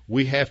okay.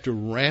 We have to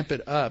ramp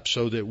it up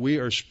so that we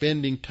are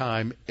spending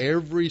time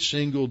every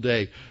single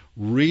day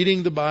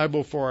reading the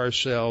Bible for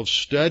ourselves,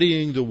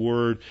 studying the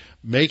Word,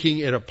 making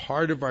it a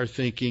part of our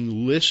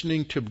thinking,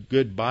 listening to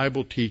good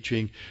Bible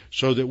teaching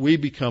so that we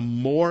become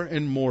more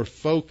and more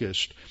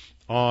focused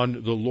on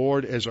the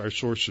Lord as our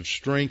source of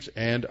strength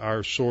and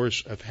our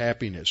source of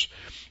happiness.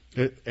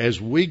 As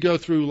we go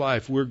through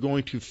life, we're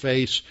going to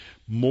face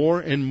more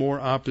and more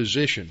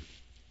opposition.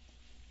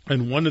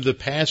 And one of the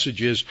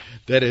passages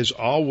that has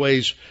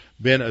always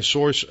been a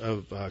source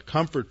of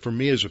comfort for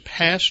me as a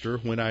pastor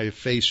when I have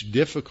faced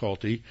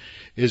difficulty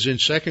is in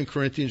 2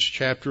 Corinthians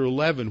chapter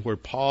 11, where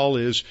Paul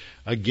is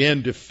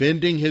again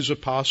defending his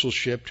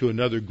apostleship to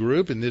another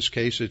group. In this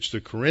case, it's the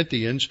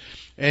Corinthians,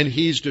 and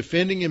he's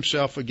defending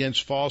himself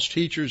against false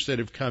teachers that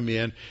have come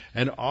in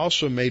and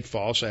also made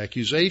false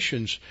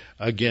accusations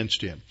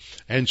against him.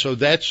 And so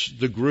that's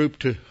the group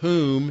to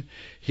whom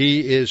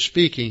he is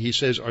speaking. He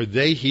says, are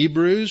they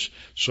Hebrews?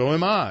 So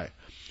am I.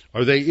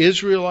 Are they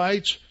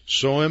Israelites?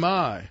 So am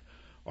I.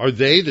 Are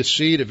they the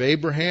seed of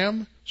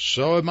Abraham?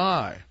 So am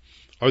I.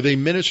 Are they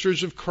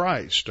ministers of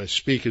Christ? I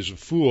speak as a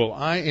fool.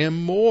 I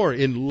am more,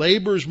 in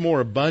labors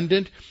more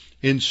abundant,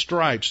 in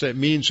stripes, that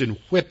means in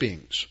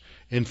whippings,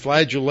 in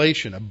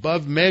flagellation,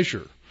 above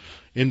measure,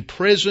 in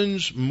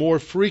prisons more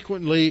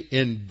frequently,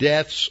 in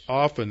deaths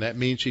often. That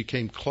means he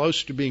came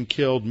close to being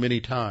killed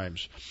many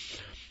times.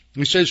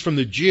 He says, from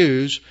the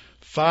Jews,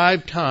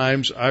 5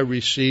 times I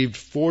received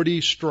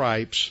 40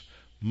 stripes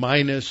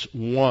minus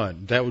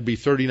 1. That would be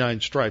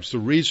 39 stripes. The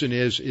reason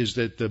is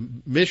that the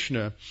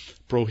Mishnah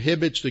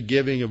prohibits the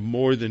giving of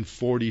more than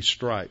 40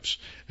 stripes.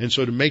 And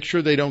so to make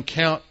sure they don't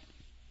count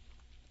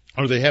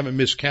or they haven't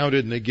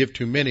miscounted and they give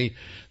too many,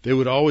 they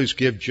would always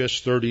give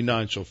just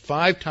 39. So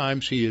 5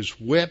 times he is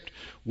whipped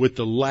with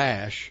the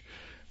lash.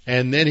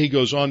 And then he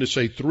goes on to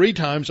say, 3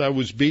 times I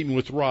was beaten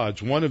with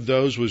rods. One of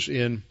those was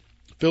in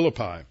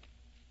Philippi.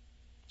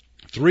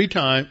 3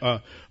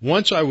 times,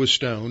 once I was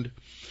stoned.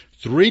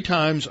 3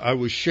 times I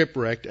was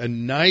shipwrecked. A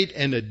night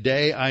and a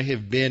day I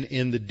have been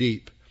in the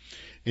deep.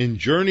 In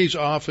journeys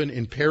often,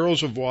 in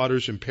perils of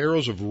waters, in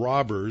perils of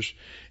robbers,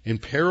 in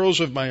perils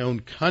of my own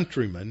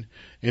countrymen,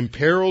 in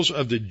perils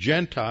of the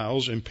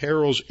Gentiles, in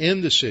perils in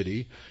the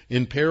city,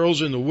 in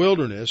perils in the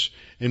wilderness,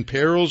 in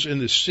perils in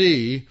the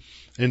sea,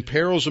 in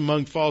perils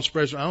among false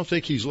brethren. I don't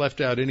think he's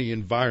left out any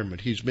environment.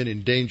 He's been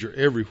in danger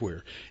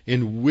everywhere.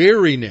 In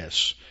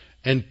weariness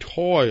and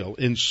toil,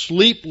 in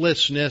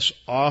sleeplessness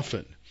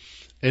often,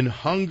 in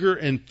hunger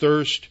and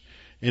thirst,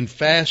 in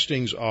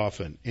fastings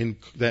often.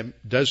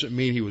 That doesn't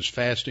mean he was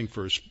fasting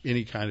for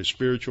any kind of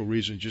spiritual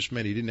reason. It just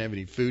meant he didn't have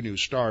any food and he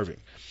was starving.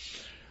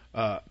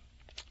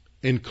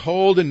 In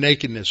cold and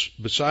nakedness,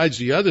 besides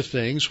the other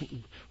things,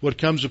 what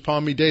comes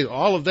upon me daily.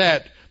 All of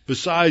that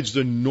besides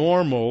the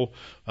normal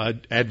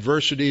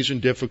adversities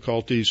and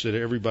difficulties that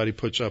everybody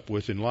puts up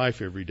with in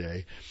life every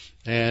day.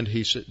 And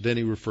then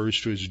he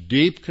refers to his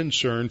deep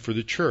concern for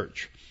the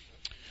church.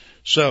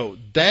 So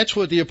that's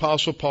what the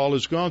Apostle Paul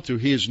has gone through.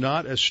 He is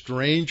not a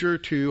stranger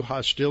to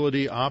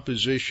hostility,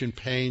 opposition,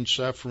 pain,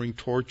 suffering,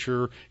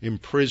 torture,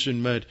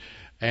 imprisonment,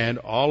 and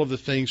all of the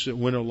things that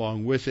went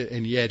along with it,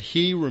 and yet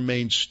he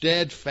remained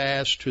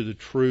steadfast to the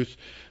truth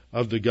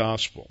of the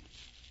gospel.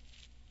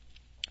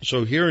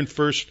 So here in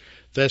 1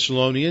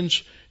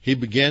 Thessalonians, he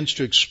begins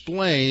to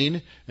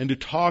explain and to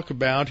talk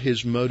about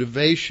his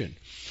motivation.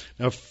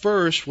 Now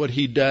first, what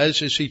he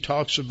does is he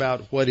talks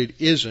about what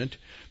it isn't,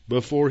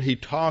 before he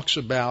talks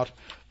about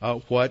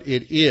what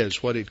it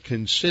is, what it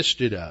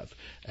consisted of.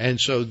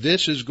 And so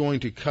this is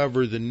going to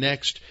cover the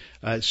next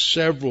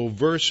several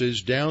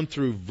verses down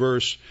through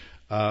verse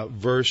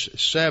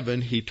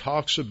 7. He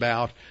talks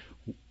about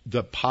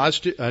the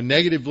positive,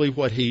 negatively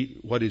what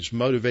his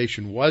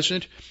motivation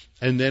wasn't,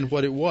 and then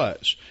what it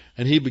was.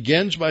 And he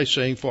begins by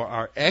saying, for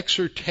our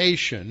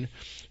exhortation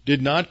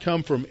did not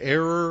come from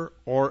error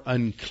or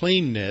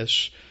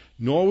uncleanness,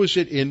 nor was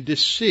it in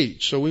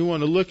deceit. So we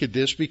want to look at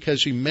this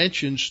because he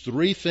mentions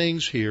 3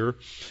 things here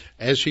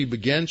as he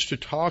begins to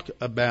talk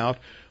about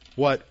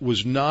what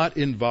was not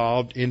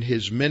involved in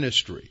his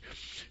ministry.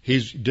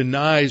 He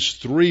denies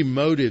 3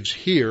 motives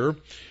here,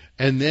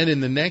 and then in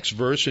the next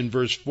verse, in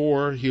verse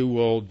 4, he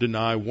will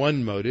deny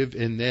 1 motive,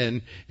 and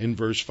then in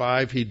verse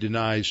 5, he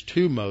denies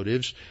 2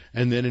 motives,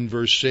 and then in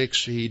verse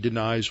 6, he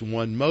denies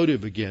 1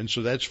 motive again.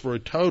 So that's for a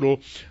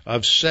total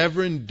of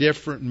 7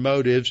 different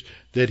motives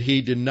that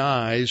he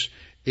denies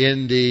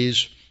in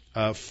these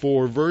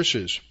 4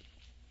 verses.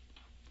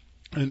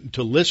 And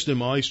to list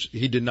them all,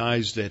 he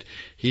denies that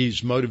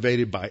he's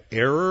motivated by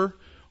error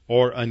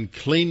or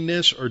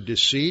uncleanness or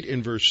deceit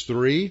in verse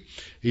 3.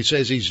 He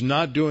says he's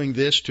not doing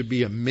this to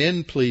be a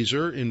men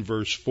pleaser in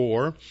verse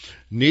 4.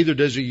 Neither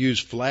does he use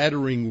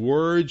flattering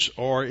words,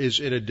 or is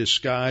it a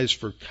disguise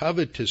for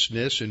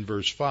covetousness in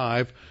verse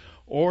 5,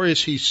 or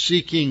is he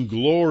seeking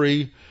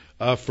glory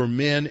for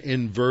men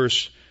in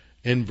verse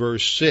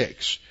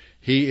 6.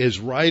 He is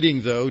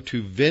writing, though,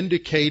 to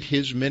vindicate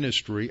his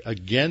ministry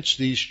against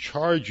these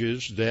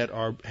charges that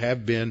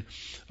have been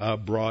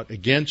brought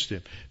against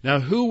him. Now,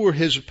 who were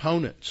his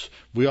opponents?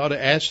 We ought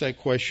to ask that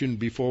question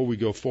before we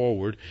go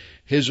forward.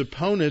 His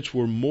opponents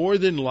were more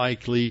than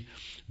likely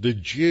the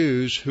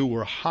Jews who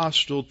were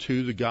hostile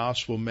to the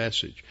gospel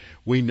message.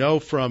 We know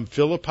from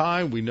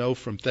Philippi, we know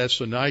from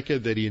Thessalonica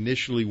that he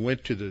initially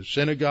went to the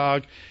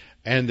synagogue,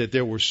 and that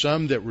there were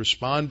some that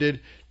responded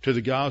to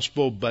the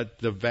gospel, but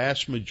the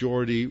vast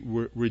majority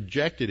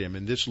rejected him.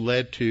 And this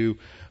led to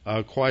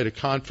quite a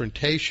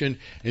confrontation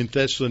in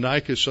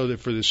Thessalonica, so that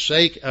for the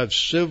sake of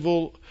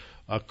civil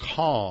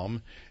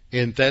calm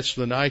in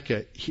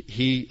Thessalonica,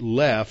 he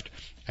left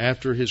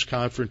after his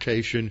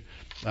confrontation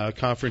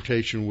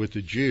with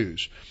the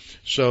Jews.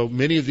 So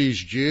many of these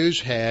Jews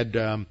had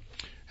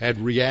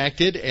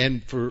reacted,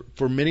 and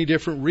for many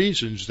different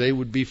reasons. They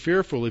would be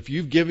fearful. If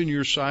you've given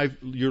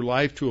your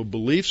life to a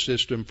belief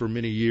system for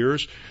many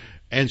years,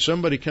 and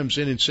somebody comes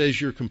in and says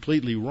you're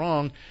completely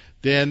wrong,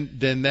 then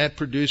that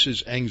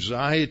produces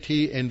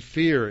anxiety and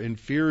fear. And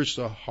fear is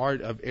the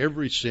heart of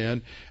every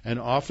sin, and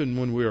often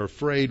when we are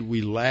afraid,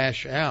 we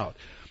lash out.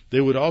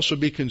 They would also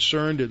be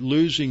concerned at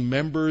losing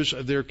members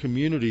of their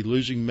community,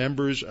 losing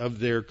members of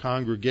their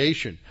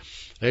congregation.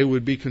 They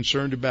would be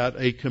concerned about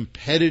a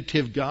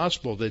competitive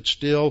gospel that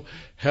still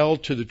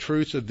held to the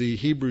truth of the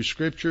Hebrew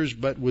Scriptures,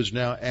 but was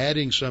now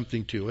adding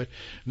something to it.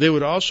 They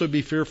would also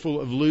be fearful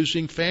of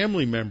losing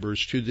family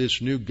members to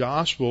this new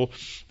gospel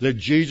that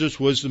Jesus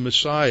was the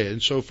Messiah.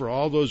 And so for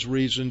all those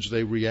reasons,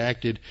 they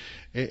reacted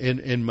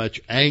in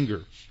much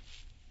anger.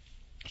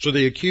 So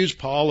they accused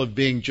Paul of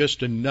being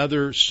just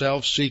another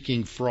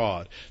self-seeking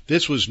fraud.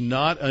 This was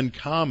not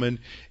uncommon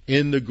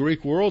in the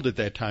Greek world at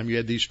that time. You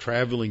had these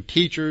traveling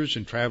teachers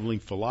and traveling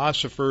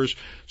philosophers.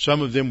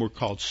 Some of them were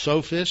called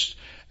sophists,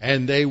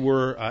 and they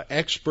were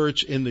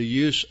experts in the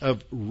use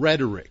of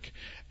rhetoric.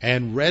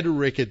 And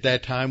rhetoric at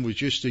that time was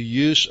just the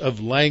use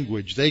of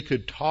language. They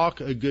could talk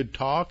a good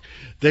talk.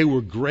 They were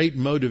great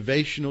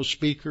motivational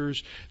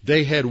speakers.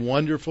 They had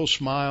wonderful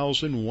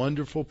smiles and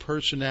wonderful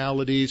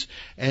personalities,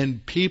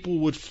 and people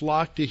would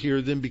flock to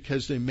hear them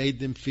because they made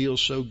them feel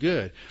so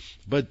good.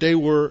 But they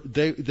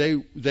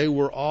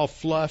were all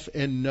fluff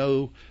and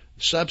no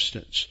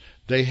substance.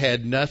 They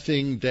had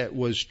nothing that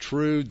was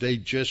true. They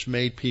just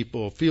made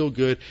people feel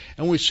good.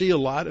 And we see a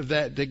lot of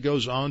that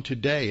goes on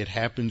today. It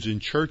happens in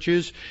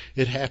churches.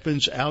 It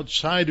happens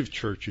outside of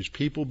churches.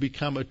 People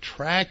become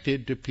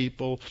attracted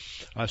to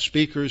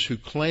speakers who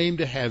claim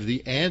to have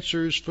the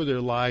answers for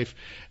their life,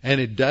 and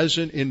it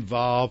doesn't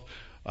involve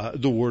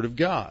the Word of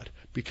God.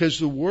 Because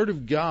the Word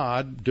of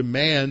God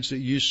demands that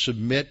you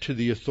submit to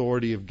the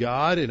authority of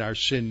God, and our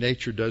sin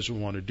nature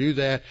doesn't want to do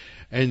that.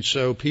 And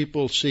so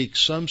people seek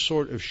some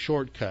sort of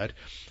shortcut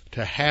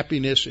to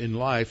happiness in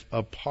life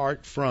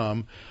apart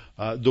from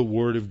the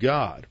Word of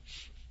God.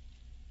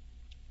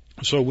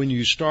 So when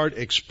you start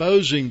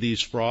exposing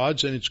these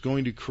frauds, and it's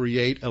going to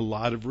create a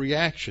lot of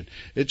reaction.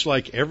 It's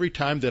like every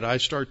time that I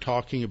start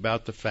talking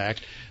about the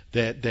fact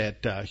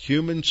that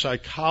human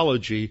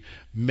psychology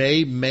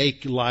may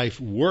make life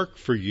work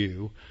for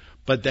you,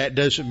 but that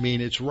doesn't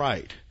mean it's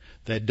right.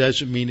 That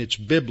doesn't mean it's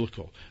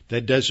biblical.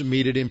 That doesn't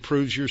mean it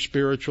improves your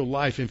spiritual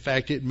life. In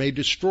fact, it may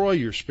destroy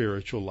your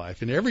spiritual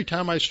life. And every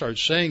time I start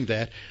saying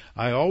that,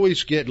 I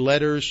always get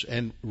letters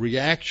and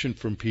reaction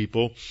from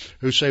people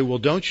who say, well,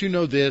 don't you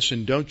know this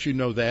and don't you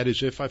know that,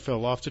 as if I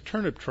fell off the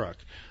turnip truck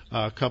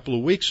a couple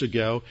of weeks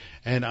ago,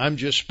 and I'm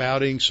just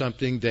spouting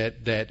something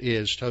that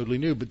is totally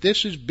new. But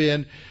this has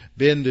been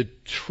the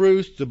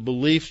truth, the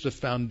belief, the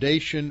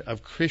foundation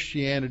of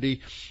Christianity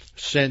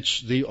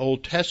since the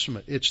Old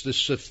Testament. It's the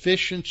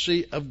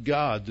sufficiency of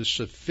God, the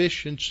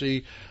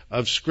sufficiency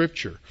of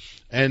Scripture,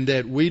 and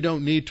that we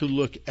don't need to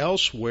look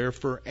elsewhere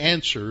for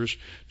answers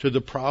to the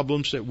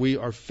problems that we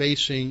are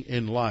facing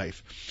in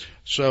life.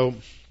 So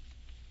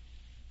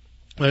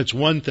that's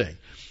one thing.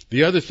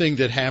 The other thing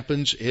that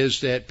happens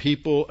is that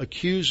people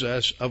accuse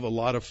us of a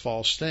lot of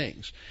false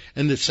things.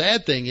 And the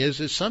sad thing is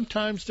that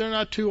sometimes they're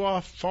not too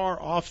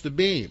far off the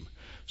beam.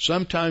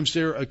 Sometimes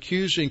they're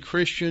accusing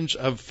Christians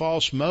of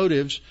false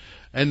motives,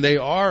 and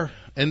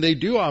they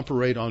do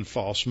operate on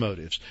false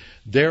motives.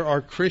 There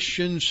are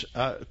Christians,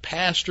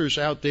 pastors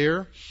out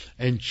there,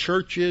 and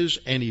churches,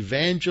 and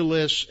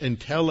evangelists, and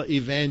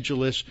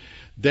televangelists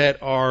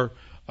that are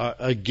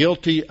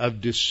guilty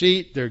of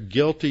deceit. They're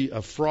guilty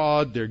of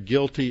fraud. They're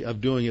guilty of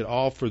doing it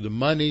all for the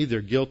money. They're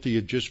guilty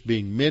of just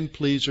being men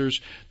pleasers.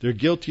 They're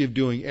guilty of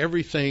doing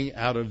everything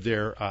out of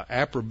their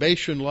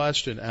approbation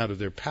lust and out of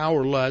their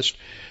power lust.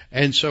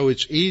 And so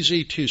it's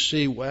easy to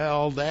see,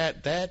 well,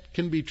 that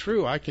can be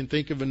true. I can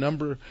think of a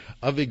number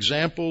of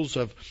examples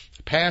of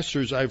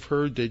pastors I've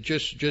heard that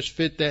just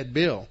fit that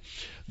bill.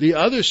 The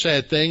other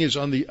sad thing is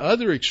on the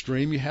other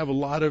extreme, you have a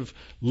lot of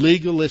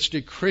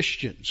legalistic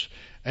Christians.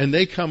 And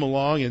they come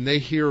along and they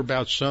hear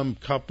about some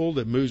couple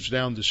that moves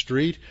down the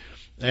street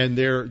and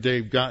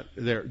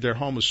they're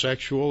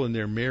homosexual and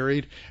they're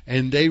married,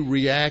 and they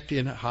react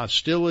in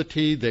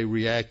hostility, they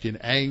react in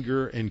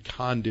anger and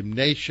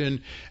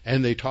condemnation,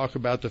 and they talk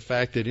about the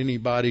fact that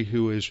anybody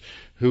who is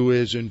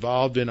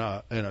involved in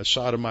a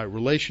sodomite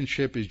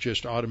relationship is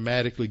just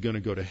automatically going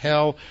to go to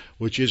hell,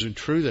 which isn't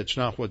true. That's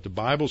not what the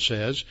Bible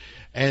says.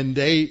 And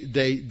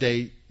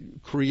they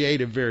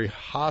create a very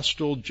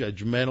hostile,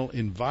 judgmental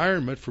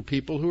environment for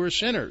people who are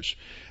sinners.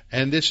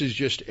 And this is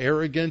just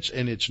arrogance,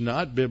 and it's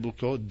not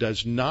biblical. It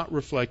does not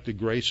reflect the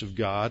grace of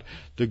God.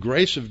 The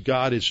grace of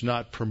God is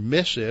not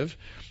permissive,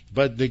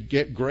 but the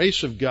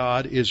grace of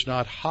God is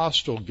not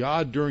hostile.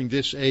 God during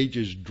this age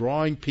is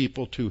drawing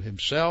people to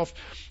himself.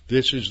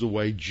 This is the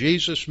way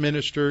Jesus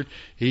ministered.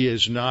 He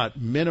is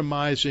not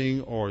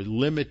minimizing or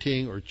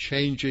limiting or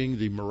changing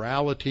the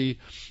morality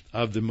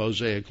of the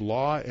Mosaic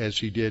law as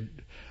he did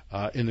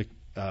in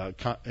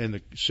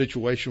the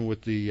situation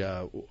with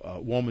the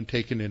woman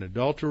taken in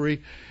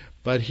adultery,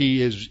 but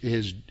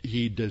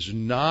he does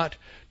not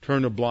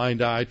turn a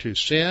blind eye to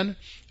sin,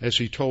 as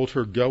he told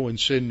her, "Go and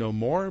sin no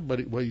more."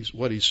 But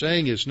what he's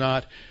saying is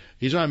not.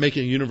 He's not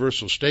making a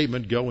universal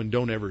statement, "Go and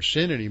don't ever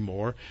sin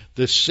anymore."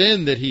 The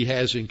sin that he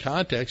has in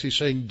context, he's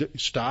saying,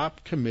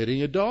 stop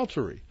committing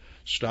adultery,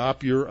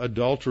 stop your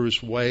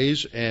adulterous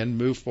ways, and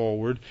move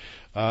forward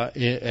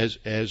as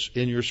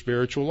in your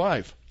spiritual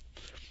life.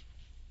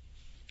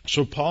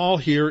 So Paul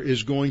here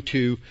is going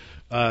to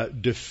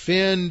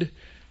defend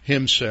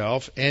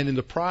himself, and in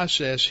the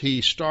process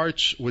he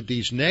starts with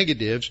these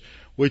negatives,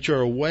 which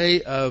are a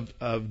way of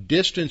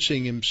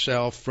distancing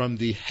himself from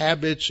the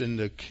habits and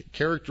the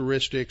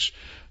characteristics,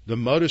 the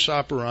modus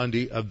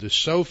operandi of the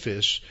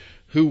sophists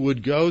who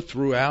would go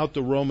throughout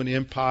the Roman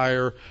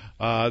Empire.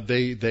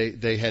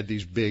 They had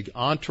these big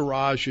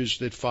entourages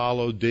that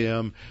followed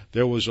them.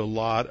 There was a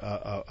lot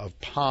of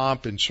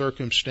pomp and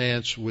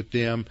circumstance with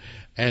them,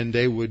 and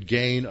they would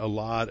gain a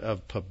lot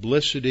of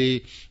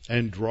publicity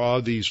and draw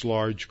these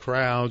large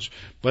crowds.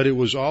 But it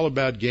was all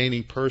about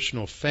gaining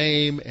personal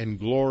fame and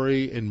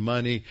glory and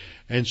money.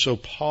 And so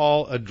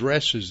Paul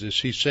addresses this.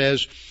 He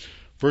says,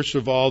 first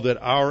of all, that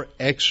our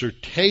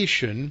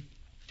exhortation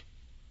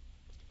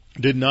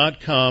did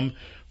not come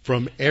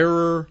from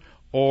error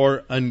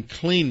or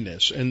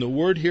uncleanness. And the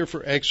word here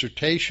for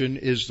exhortation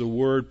is the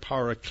word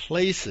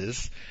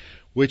paraklesis,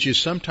 which is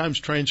sometimes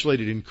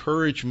translated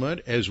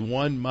encouragement, as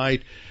one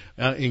might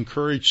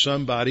encourage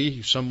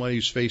somebody, someone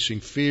who's facing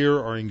fear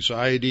or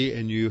anxiety,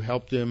 and you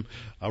help them,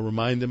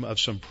 remind them of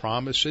some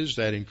promises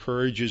that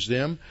encourages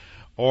them.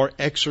 Or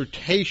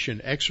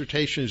exhortation.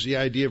 Exhortation is the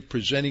idea of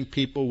presenting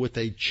people with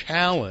a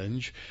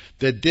challenge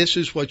that this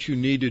is what you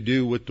need to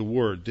do with the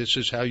Word. This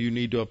is how you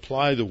need to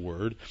apply the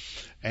Word.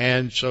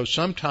 And so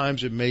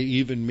sometimes it may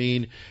even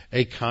mean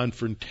a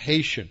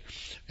confrontation.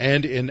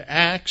 And in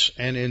Acts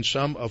and in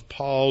some of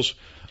Paul's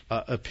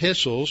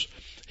epistles,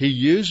 he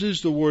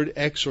uses the word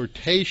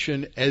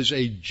exhortation as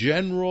a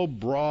general,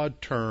 broad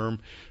term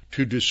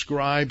to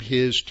describe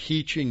his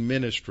teaching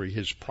ministry,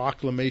 his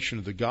proclamation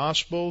of the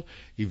gospel,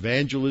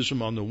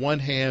 evangelism on the one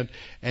hand,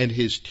 and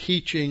his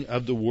teaching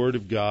of the Word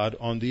of God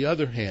on the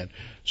other hand.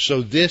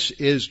 So this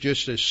is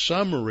just a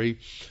summary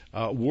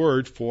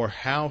word for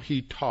how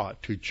he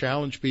taught, to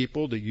challenge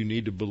people that you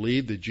need to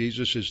believe that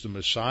Jesus is the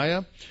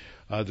Messiah,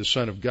 the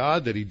Son of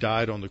God, that he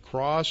died on the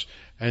cross,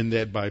 and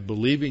that by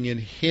believing in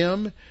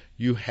him,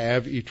 you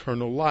have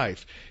eternal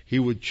life. He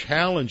would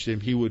challenge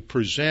them. He would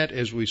present,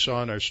 as we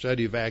saw in our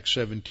study of Acts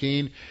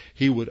 17,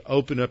 he would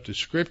open up the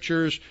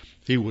Scriptures,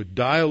 he would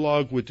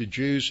dialogue with the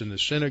Jews in the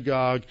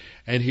synagogue,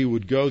 and he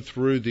would go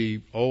through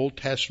the Old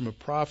Testament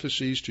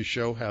prophecies to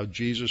show how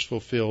Jesus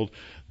fulfilled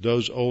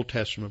those Old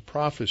Testament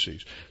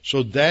prophecies.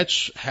 So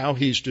that's how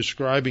he's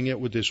describing it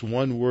with this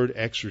one word,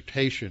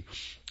 exhortation.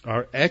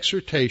 Our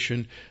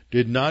exhortation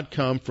did not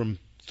come from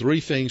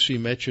three things he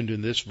mentioned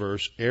in this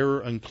verse: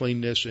 error,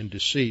 uncleanness, and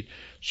deceit.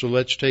 So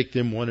let's take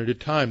them one at a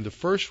time. The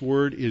first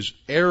word is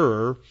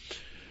error,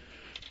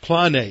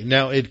 plane.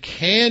 Now, it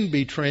can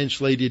be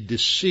translated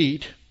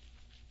deceit.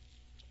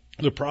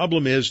 The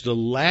problem is the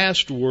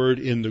last word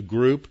in the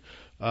group,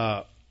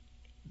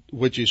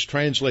 which is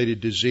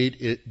translated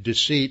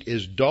deceit,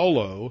 is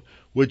dolo,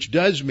 which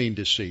does mean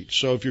deceit.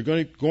 So if you're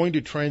going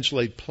to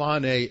translate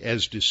plane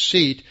as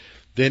deceit,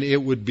 then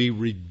it would be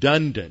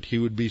redundant. He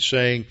would be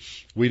saying,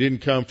 we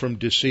didn't come from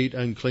deceit,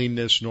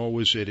 uncleanness, nor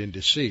was it in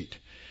deceit.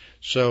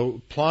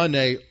 So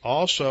plane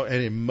also,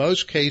 and in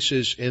most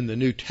cases in the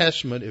New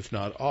Testament, if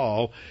not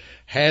all,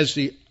 has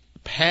the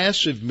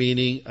passive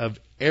meaning of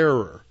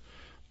error.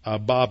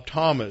 Bob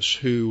Thomas,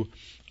 who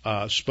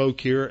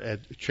spoke here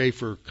at the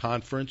Chafer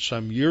Conference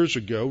some years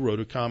ago, wrote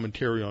a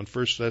commentary on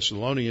 1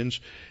 Thessalonians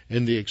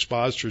in the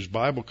Expositor's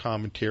Bible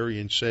Commentary,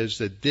 and says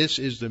that this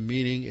is the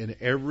meaning in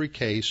every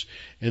case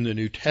in the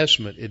New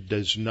Testament. It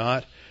does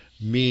not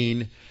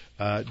mean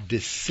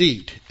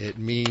deceit. It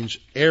means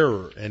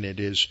error, and it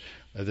is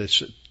the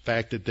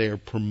fact that they are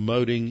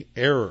promoting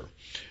error.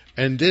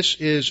 And this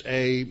is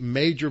a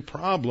major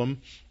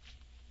problem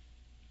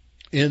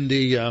in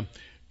the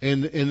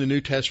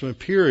New Testament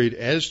period.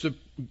 As the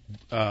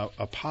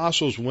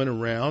apostles went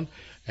around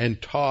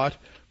and taught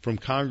from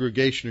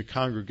congregation to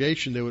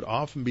congregation, they would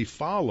often be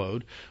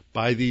followed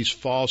by these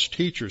false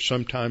teachers.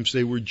 Sometimes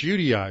they were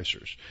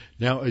Judaizers.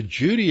 Now, a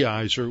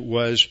Judaizer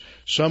was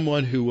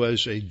someone who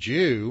was a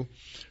Jew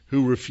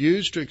who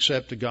refused to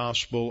accept the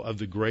gospel of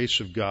the grace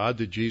of God,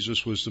 that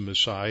Jesus was the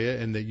Messiah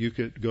and that you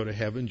could go to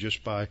heaven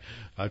just by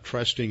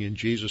trusting in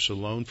Jesus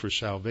alone for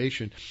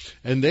salvation.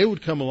 And they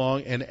would come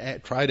along and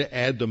try to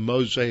add the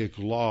Mosaic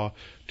law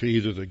to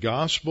either the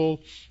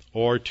gospel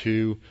or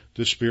to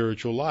the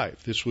spiritual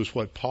life. This was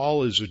what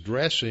Paul is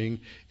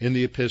addressing in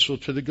the epistle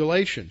to the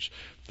Galatians.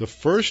 The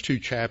first two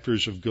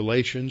chapters of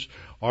Galatians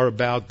are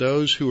about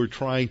those who are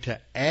trying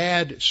to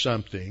add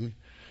something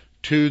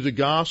to the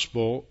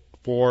gospel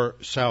for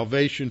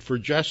salvation, for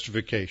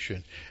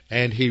justification.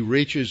 And he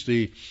reaches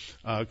the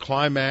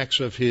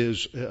climax of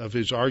his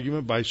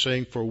argument by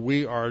saying, "For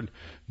we are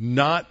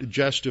not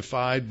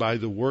justified by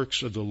the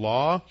works of the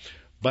law,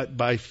 but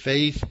by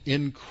faith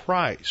in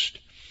Christ."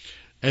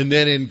 And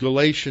then in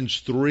Galatians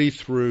 3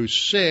 through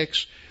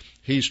 6,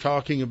 he's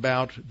talking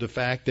about the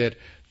fact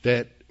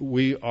that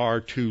we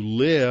are to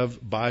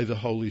live by the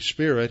Holy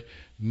Spirit,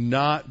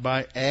 not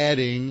by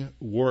adding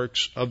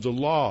works of the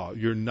law.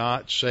 You're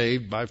not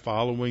saved by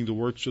following the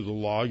works of the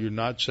law. You're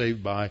not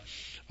saved by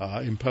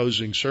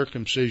imposing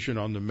circumcision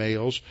on the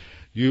males.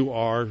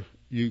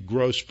 You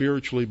grow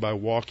spiritually by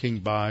walking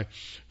by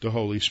the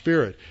Holy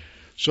Spirit.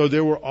 So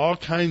there were all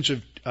kinds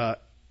of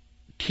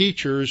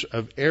teachers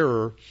of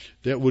error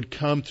that would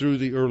come through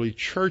the early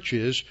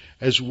churches,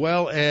 as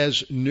well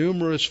as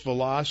numerous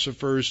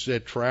philosophers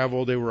that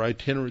traveled. They were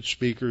itinerant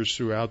speakers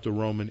throughout the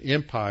Roman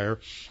Empire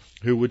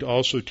who would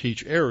also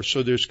teach error.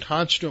 So there's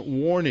constant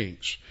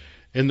warnings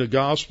in the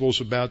Gospels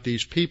about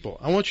these people.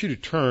 I want you to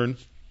turn,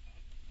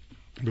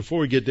 before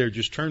we get there,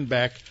 just turn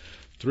back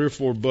 3 or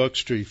 4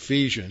 books to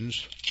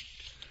Ephesians,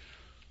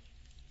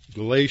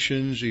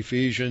 Galatians,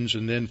 Ephesians,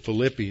 and then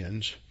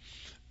Philippians.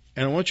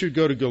 And I want you to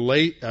go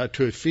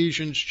to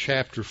Ephesians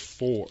chapter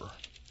 4.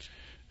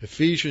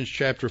 Ephesians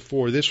chapter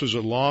 4. This was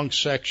a long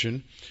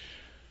section.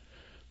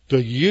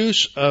 The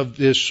use of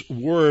this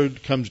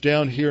word comes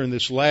down here in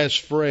this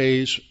last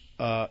phrase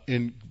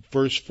in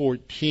verse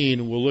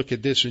 14. We'll look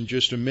at this in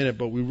just a minute,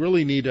 but we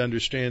really need to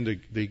understand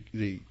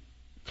the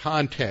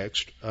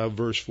context of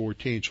verse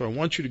 14. So I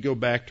want you to go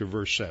back to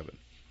verse 7.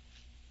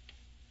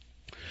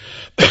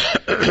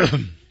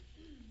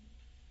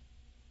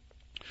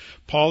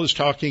 Paul is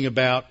talking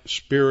about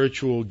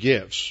spiritual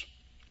gifts.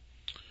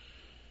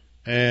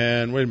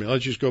 And wait a minute,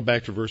 let's just go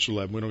back to verse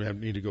 11. We don't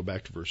need to go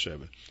back to verse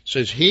 7. It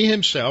says, "He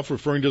himself,"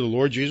 referring to the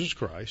Lord Jesus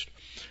Christ,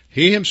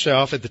 "he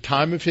himself at the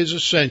time of his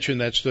ascension,"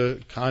 that's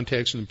the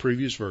context in the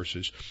previous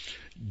verses,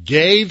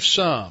 "gave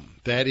some,"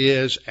 that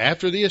is,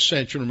 after the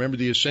ascension. Remember,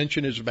 the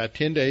ascension is about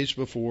 10 days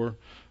before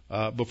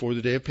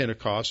the day of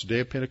Pentecost. The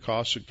day of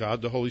Pentecost,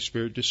 God the Holy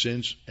Spirit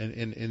descends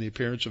in the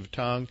appearance of a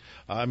tongue,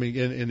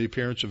 in the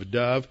appearance of a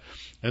dove,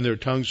 and there are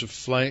tongues of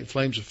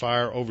flames of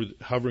fire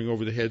hovering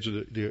over the heads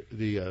of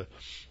the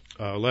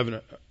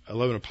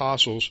 11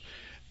 apostles.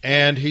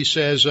 And he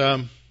says,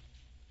 at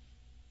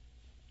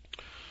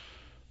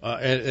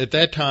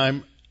that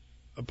time,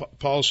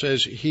 Paul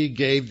says he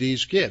gave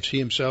these gifts. He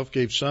himself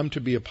gave some to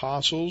be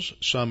apostles,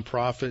 some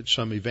prophets,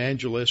 some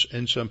evangelists,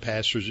 and some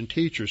pastors and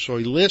teachers. So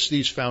he lists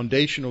these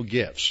foundational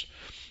gifts.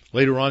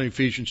 Later on in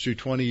Ephesians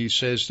 2:20, he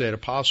says that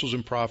apostles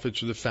and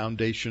prophets are the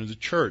foundation of the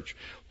church.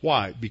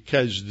 Why?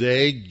 Because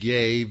they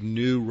gave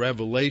new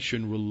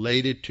revelation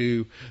related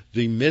to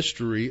the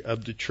mystery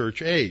of the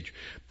church age.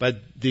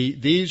 But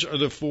these are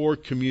the 4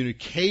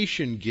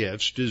 communication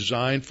gifts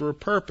designed for a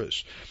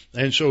purpose.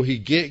 And so he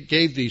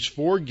gave these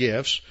 4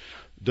 gifts.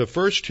 The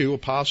first 2,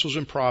 apostles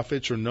and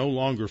prophets, are no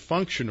longer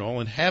functional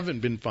and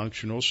haven't been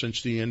functional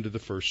since the end of the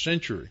first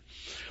century.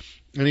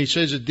 And he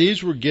says that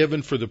these were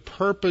given for the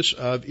purpose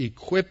of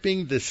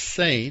equipping the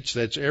saints,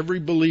 that's every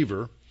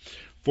believer,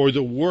 for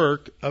the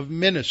work of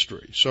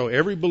ministry. So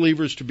every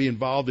believer is to be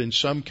involved in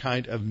some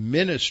kind of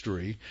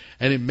ministry,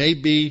 and it may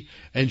be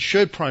and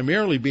should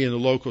primarily be in the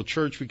local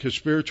church, because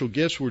spiritual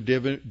gifts were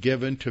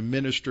given to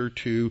minister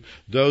to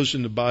those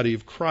in the body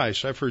of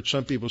Christ. I've heard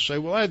some people say,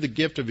 well, I have the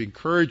gift of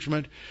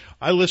encouragement.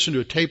 I listen to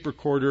a tape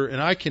recorder,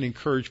 and I can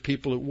encourage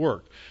people at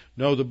work.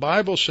 No, the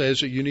Bible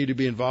says that you need to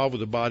be involved with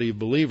the body of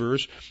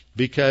believers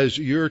because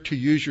you're to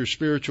use your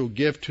spiritual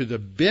gift to the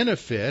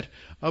benefit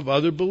of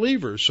other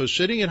believers. So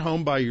sitting at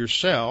home by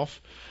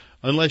yourself,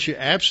 unless you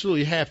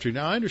absolutely have to.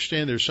 Now, I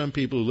understand there's some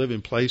people who live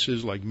in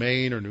places like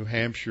Maine or New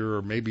Hampshire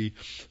or maybe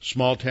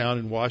small town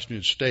in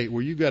Washington State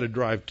where you've got to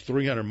drive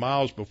 300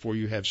 miles before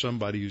you have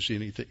somebody who's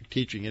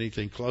teaching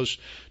anything close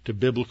to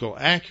biblical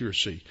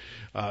accuracy.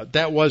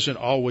 That wasn't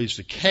always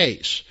the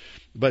case,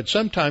 but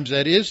sometimes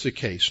that is the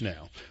case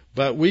now.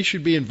 But we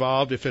should be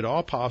involved, if at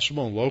all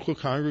possible, in local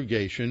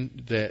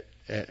congregation that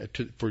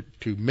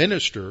to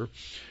minister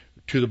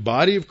to the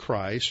body of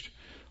Christ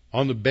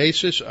on the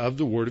basis of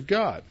the Word of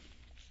God.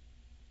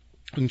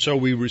 And so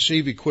we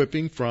receive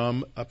equipping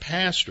from a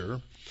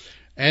pastor,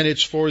 and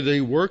it's for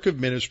the work of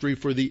ministry,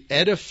 for the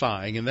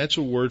edifying, and that's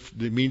a word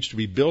that means to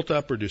be built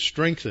up or to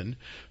strengthen,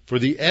 for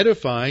the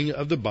edifying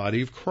of the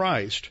body of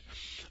Christ,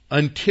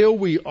 until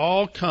we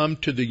all come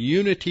to the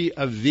unity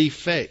of the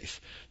faith.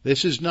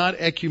 This is not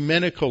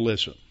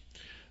ecumenicalism.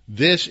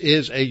 This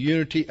is a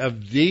unity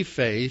of the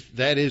faith.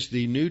 That is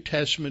the New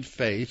Testament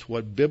faith,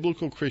 what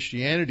biblical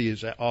Christianity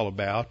is all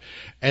about,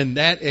 and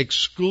that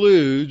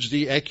excludes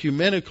the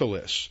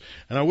ecumenicalists.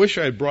 And I wish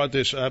I had brought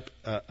this up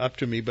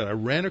to me, but I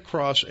ran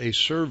across a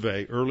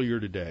survey earlier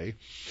today,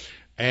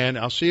 and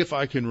I'll see if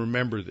I can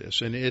remember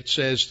this. And it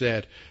says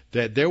that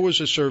there was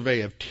a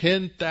survey of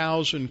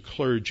 10,000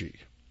 clergy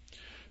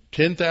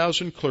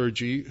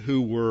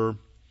who were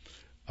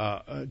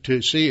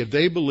to see if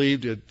they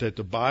believed that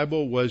the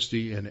Bible was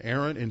the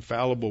inerrant,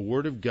 infallible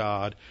Word of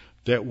God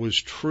that was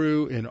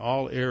true in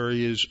all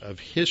areas of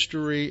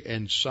history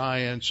and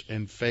science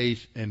and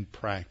faith and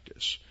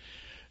practice.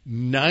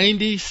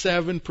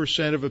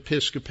 97% of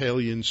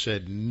Episcopalians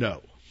said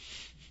no.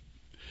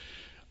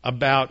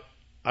 I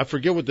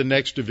forget what the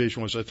next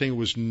division was, I think it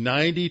was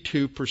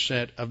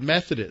 92% of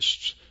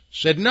Methodists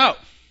said no.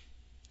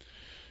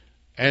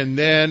 And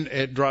then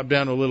it dropped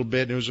down a little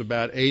bit, and it was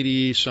about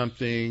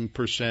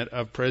 80-something%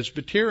 of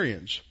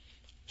Presbyterians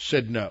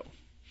said no.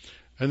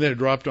 And then it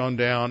dropped on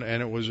down,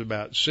 and it was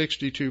about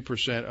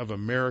 62% of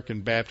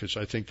American Baptists.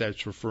 I think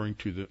that's referring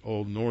to the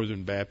old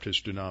Northern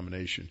Baptist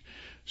denomination.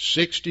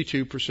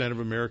 62% of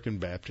American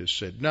Baptists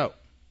said no.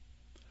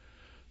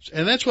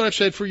 And that's what I've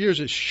said for years.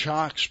 It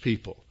shocks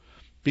people,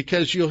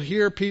 because you'll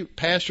hear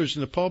pastors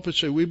in the pulpit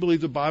say, we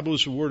believe the Bible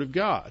is the Word of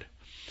God.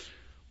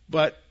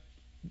 But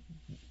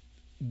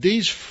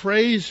these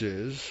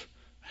phrases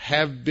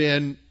have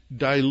been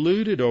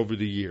diluted over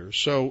the years.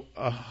 So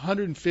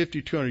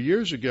 150, 200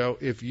 years ago,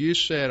 if you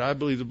said, I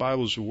believe the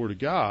Bible is the Word of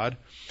God,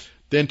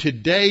 then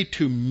today,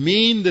 to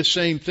mean the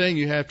same thing,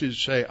 you have to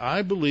say,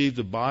 I believe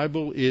the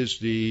Bible is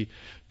the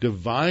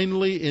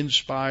divinely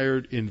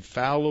inspired,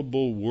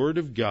 infallible Word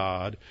of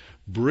God,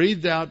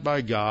 breathed out by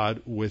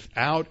God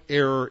without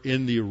error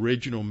in the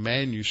original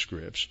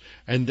manuscripts.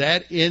 And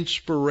that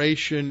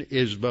inspiration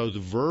is both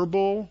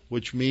verbal,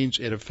 which means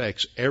it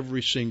affects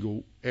every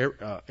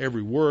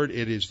word.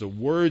 It is the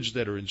words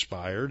that are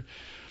inspired,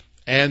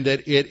 and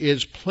that it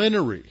is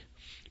plenarily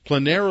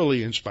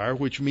inspired,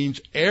 which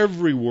means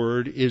every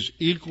word is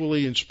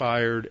equally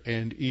inspired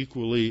and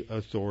equally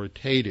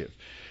authoritative.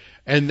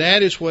 And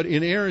that is what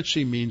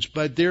inerrancy means.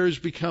 But there has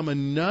become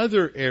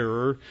another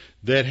error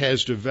that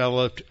has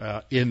developed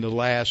in the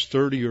last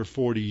 30 or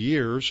 40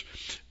 years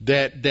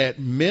that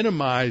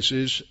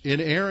minimizes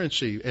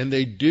inerrancy. And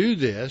they do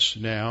this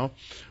now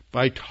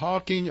by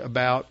talking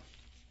about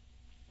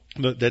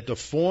that the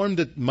form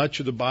that much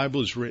of the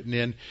Bible is written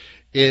in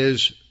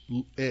is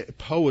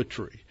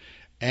poetry.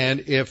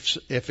 And if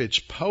it's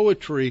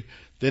poetry,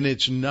 then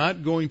it's not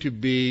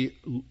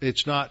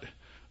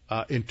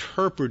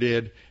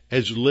interpreted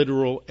as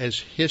literal as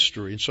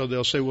history. And so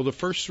they'll say, well, the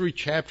first 3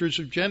 chapters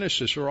of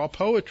Genesis are all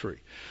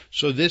poetry.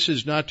 So this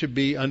is not to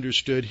be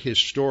understood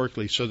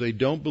historically. So they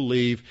don't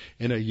believe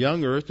in a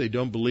young earth. They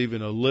don't believe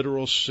in a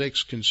literal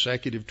 6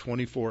 consecutive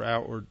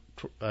 24-hour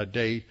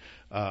day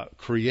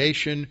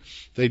creation.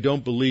 They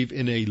don't believe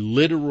in a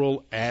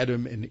literal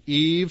Adam and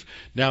Eve.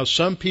 Now,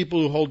 some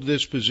people who hold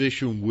this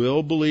position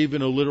will believe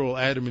in a literal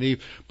Adam and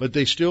Eve, but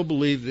they still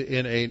believe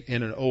in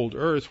an old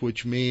earth,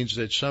 which means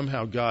that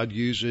somehow God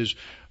uses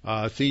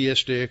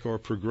theistic or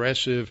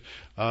progressive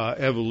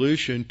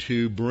evolution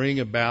to bring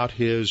about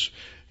his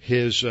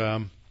views.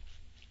 And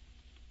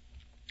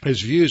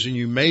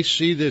you may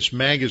see this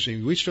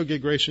magazine. We still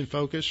get Grace in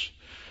Focus,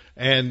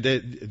 and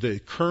the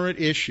current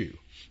issue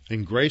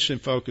in Grace in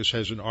Focus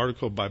has an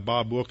article by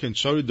Bob Wilkins.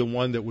 So did the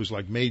one that was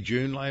like May,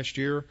 June last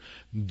year.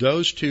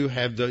 Those two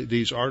have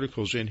these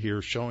articles in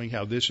here showing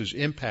how this has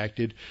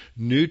impacted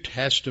New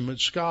Testament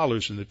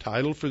scholars. And the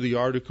title for the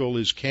article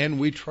is, Can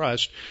We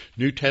Trust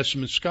New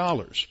Testament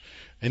Scholars?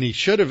 And he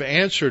should have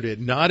answered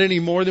it, not any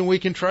more than we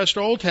can trust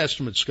Old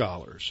Testament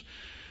scholars.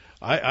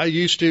 I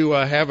used to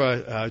have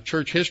a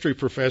church history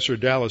professor at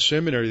Dallas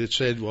Seminary that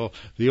said, well,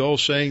 the old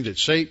saying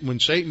that when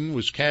Satan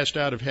was cast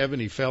out of heaven,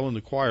 he fell in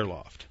the choir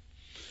loft.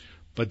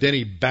 But then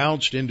he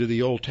bounced into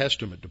the Old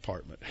Testament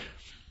department.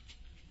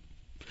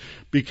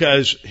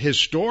 Because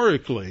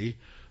historically,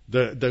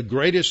 the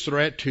greatest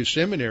threat to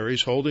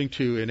seminaries holding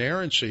to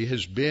inerrancy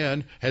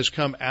has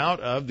come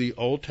out of the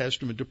Old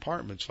Testament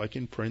departments, like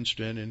in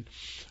Princeton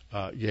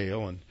and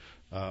Yale and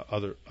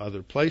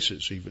other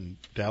places, even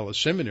Dallas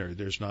Seminary.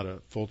 There's not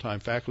a full-time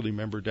faculty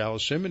member at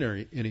Dallas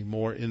Seminary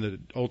anymore in the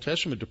Old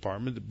Testament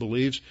department that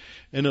believes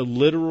in a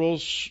literal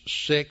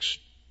 6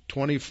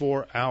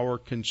 24-hour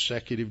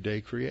consecutive day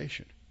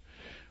creation.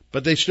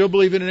 But they still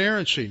believe in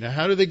inerrancy. Now,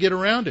 how do they get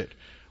around it?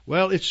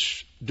 Well,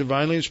 it's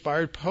divinely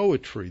inspired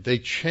poetry. They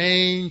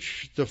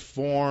change the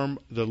form,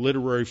 the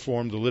literary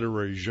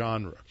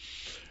genre.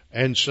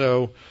 And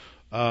so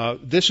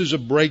this is a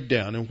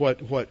breakdown. And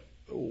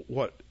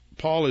what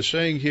Paul is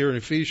saying here in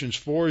Ephesians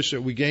 4 is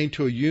that we gain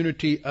to a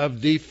unity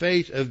of the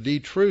faith, of the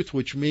truth,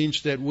 which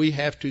means that we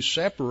have to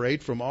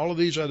separate from all of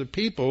these other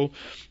people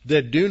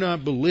that do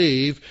not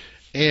believe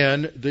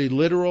in the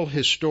literal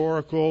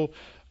historical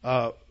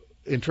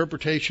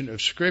interpretation of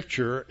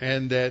Scripture,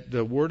 and that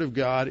the Word of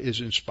God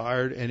is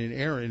inspired and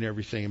inerrant in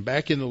everything. And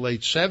back in the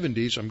late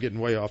 70s, I'm getting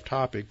way off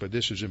topic, but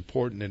this is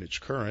important and it's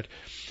current.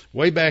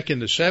 Way back in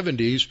the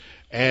 70s,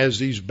 as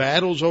these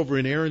battles over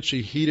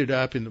inerrancy heated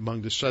up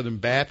among the Southern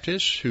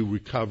Baptists who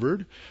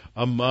recovered,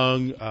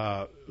 among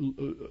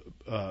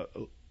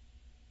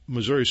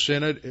Missouri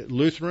Synod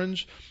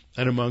Lutherans,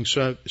 and among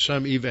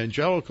some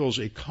evangelicals,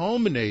 it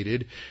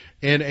culminated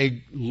in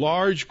a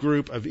large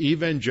group of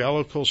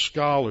evangelical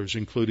scholars,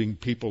 including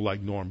people like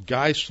Norm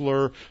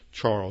Geisler,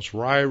 Charles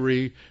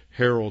Ryrie,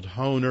 Harold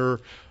Hoehner.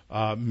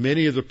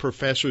 Many of the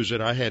professors that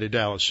I had at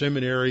Dallas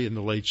Seminary in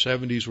the late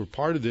 70s were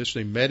part of this.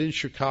 They met in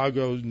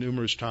Chicago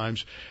numerous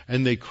times,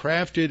 and they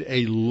crafted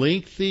a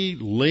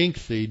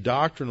lengthy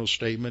doctrinal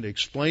statement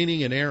explaining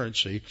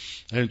inerrancy,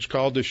 and it's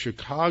called the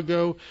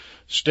Chicago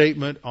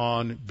Statement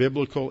on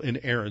Biblical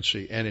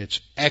Inerrancy, and it's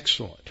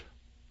excellent.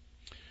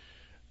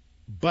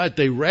 But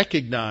they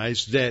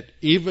recognize that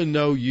even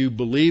though you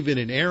believe in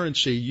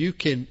inerrancy,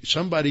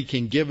 somebody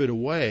can give it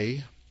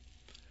away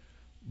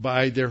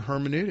by their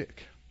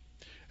hermeneutic.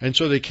 And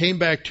so they came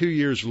back 2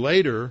 years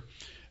later,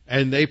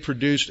 and they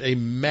produced a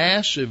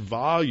massive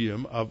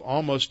volume of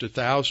almost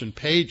 1,000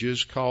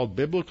 pages called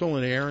Biblical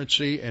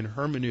Inerrancy and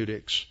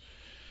Hermeneutics,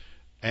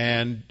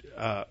 and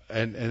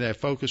that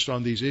focused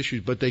on these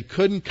issues. But they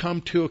couldn't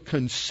come to a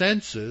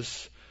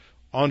consensus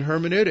on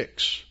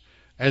hermeneutics.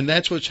 And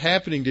that's what's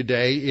happening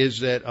today,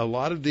 is that a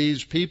lot of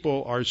these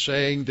people are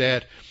saying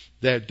that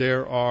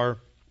they're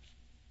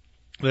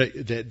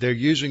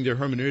using their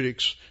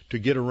hermeneutics to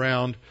get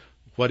around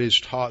what is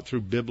taught through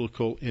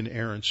biblical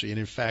inerrancy. And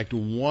in fact,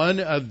 one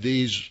of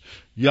these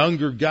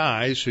younger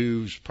guys,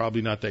 who's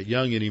probably not that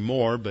young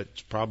anymore, but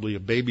probably a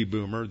baby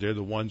boomer, they're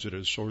the ones that are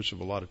the source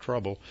of a lot of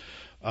trouble,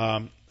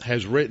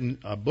 has written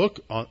a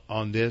book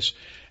on this,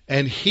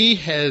 and he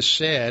has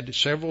said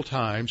several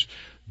times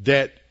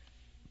that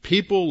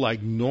people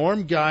like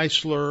Norm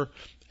Geisler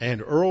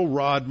and Earl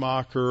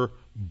Rodmacher,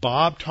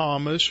 Bob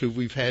Thomas, who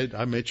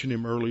I mentioned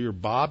him earlier,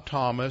 Bob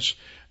Thomas,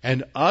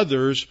 and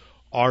others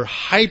are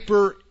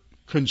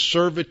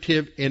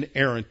hyper-conservative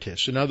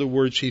inerrantists. In other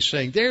words, he's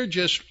saying they're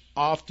just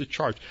off the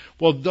charts.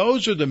 Well,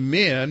 those are the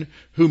men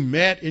who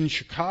met in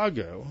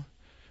Chicago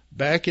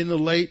back in the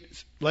late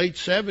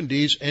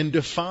 70s and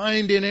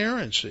defined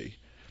inerrancy,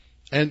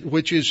 and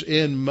which is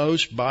in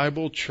most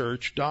Bible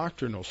church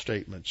doctrinal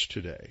statements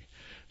today.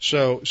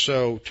 So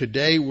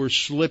today we're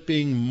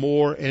slipping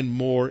more and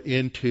more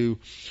into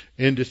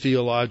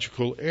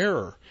theological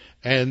error.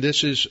 And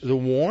this is the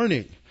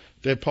warning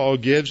that Paul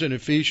gives in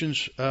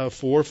Ephesians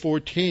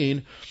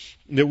 4:14,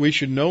 that we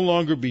should no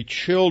longer be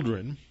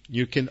children.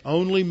 You can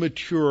only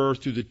mature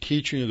through the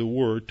teaching of the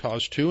Word,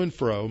 tossed to and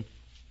fro,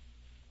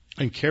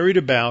 and carried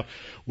about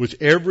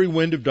with every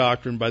wind of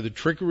doctrine by the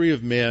trickery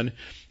of men,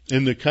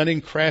 in the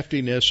cunning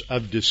craftiness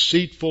of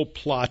deceitful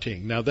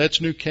plotting. Now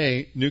that's New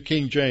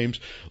King James.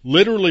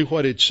 Literally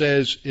what it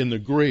says in the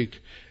Greek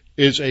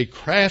is a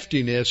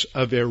craftiness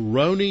of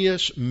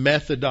erroneous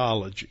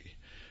methodology.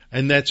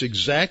 And that's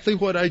exactly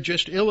what I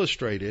just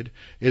illustrated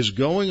is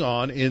going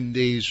on in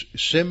these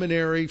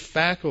seminary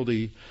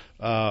faculty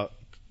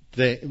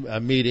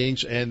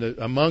meetings, and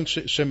among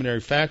seminary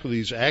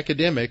faculties,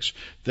 academics,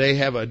 they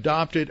have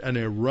adopted an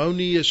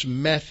erroneous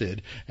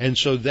method, and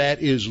so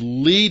that is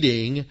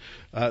leading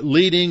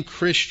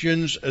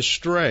Christians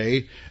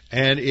astray,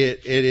 and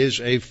it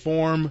is a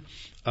form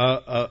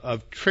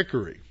of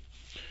trickery.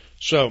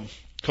 So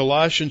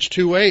Colossians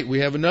 2:8, we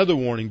have another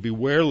warning: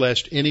 beware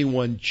lest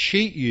anyone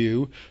cheat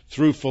you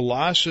through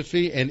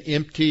philosophy and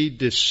empty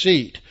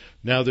deceit.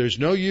 Now, there's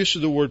no use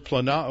of the word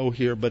planao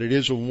here, but it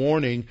is a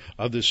warning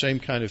of the same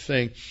kind of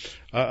thing.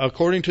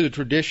 According to the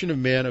tradition of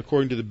men,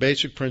 according to the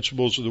basic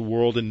principles of the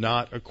world, and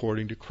not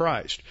according to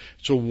Christ.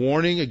 It's a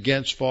warning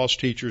against false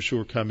teachers who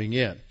are coming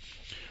in.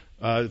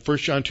 1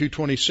 John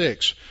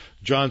 2:26,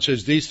 John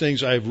says, these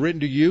things I have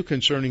written to you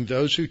concerning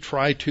those who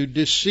try to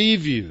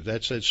deceive you.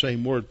 That's that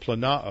same word,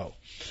 planao.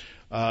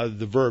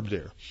 The verb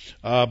there.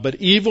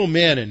 But evil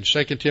men, in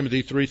 2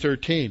 Timothy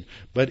 3:13,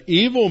 but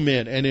evil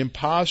men and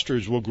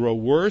impostors will grow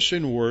worse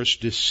and worse,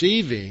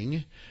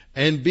 deceiving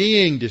and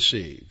being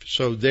deceived.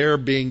 So they're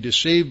being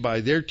deceived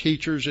by their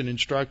teachers and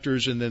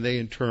instructors, and then they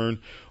in turn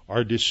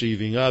are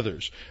deceiving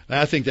others. And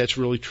I think that's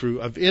really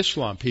true of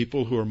Islam.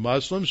 People who are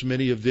Muslims,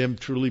 many of them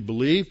truly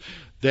believe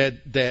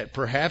that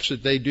perhaps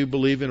that they do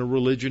believe in a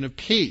religion of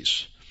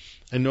peace.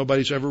 And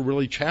nobody's ever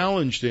really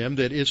challenged them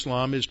that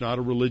Islam is not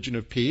a religion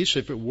of peace.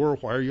 If it were,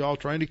 why are you all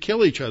trying to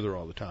kill each other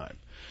all the time?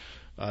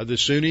 The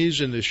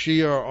Sunnis and the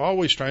Shia are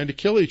always trying to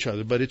kill each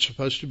other, but it's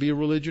supposed to be a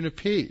religion of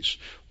peace.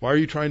 Why are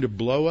you trying to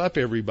blow up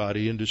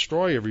everybody and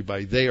destroy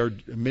everybody?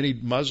 Many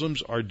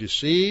Muslims are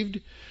deceived,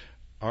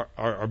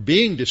 are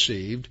being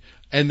deceived,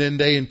 and then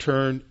they in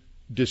turn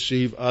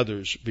deceive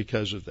others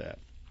because of that.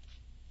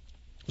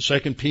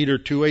 2 Peter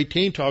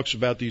 2:18 talks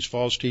about these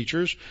false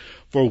teachers.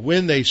 For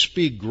when they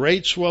speak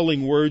great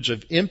swelling words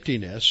of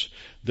emptiness,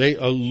 they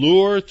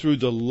allure through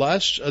the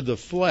lusts of the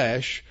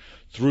flesh,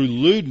 through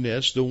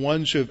lewdness, the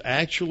ones who have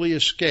actually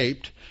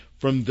escaped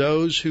from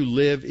those who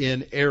live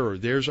in error.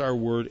 There's our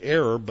word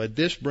error, but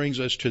this brings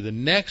us to the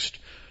next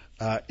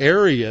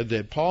area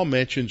that Paul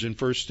mentions in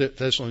 1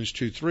 Thessalonians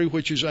 2:3,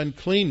 which is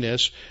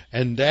uncleanness,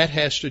 and that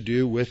has to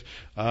do with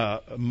a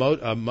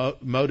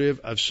motive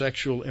of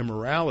sexual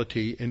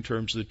immorality in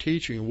terms of the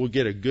teaching. And we'll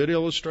get a good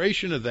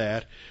illustration of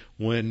that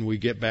when we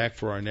get back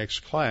for our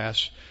next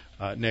class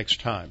next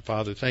time.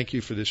 Father, thank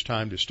you for this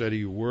time to study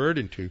your word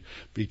and to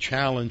be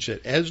challenged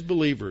that as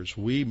believers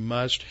we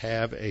must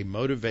have a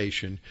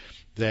motivation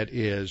that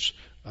is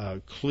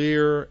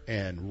clear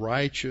and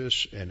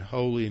righteous and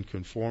holy in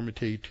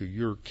conformity to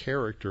your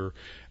character,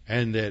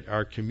 and that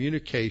our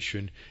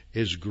communication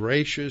is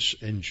gracious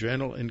and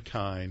gentle and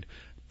kind,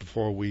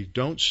 for we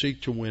don't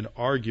seek to win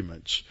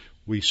arguments.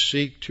 We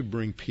seek to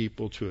bring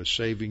people to a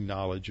saving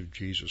knowledge of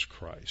Jesus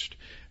Christ.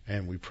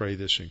 And we pray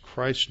this in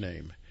Christ's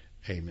name.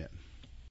 Amen.